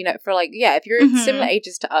people, you know, for like, yeah, if you're similar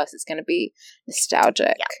ages to us, it's going to be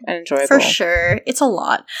nostalgic and enjoyable. For sure. It's a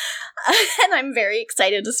lot. And I'm very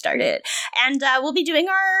excited to start it. And we'll be doing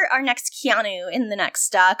our next Keanu in the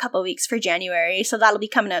next couple weeks for January, so that'll be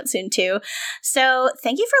coming out soon too. So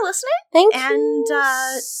thank you for listening. Thank you.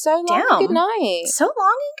 So long and good night. So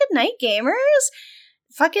long and good night, gamers.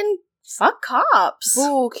 Fucking fuck cops.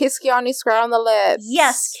 Ooh, kiss Keanu square on the lips.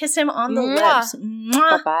 Yes, kiss him on the lips.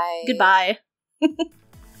 Mwah. Bye-bye. Goodbye.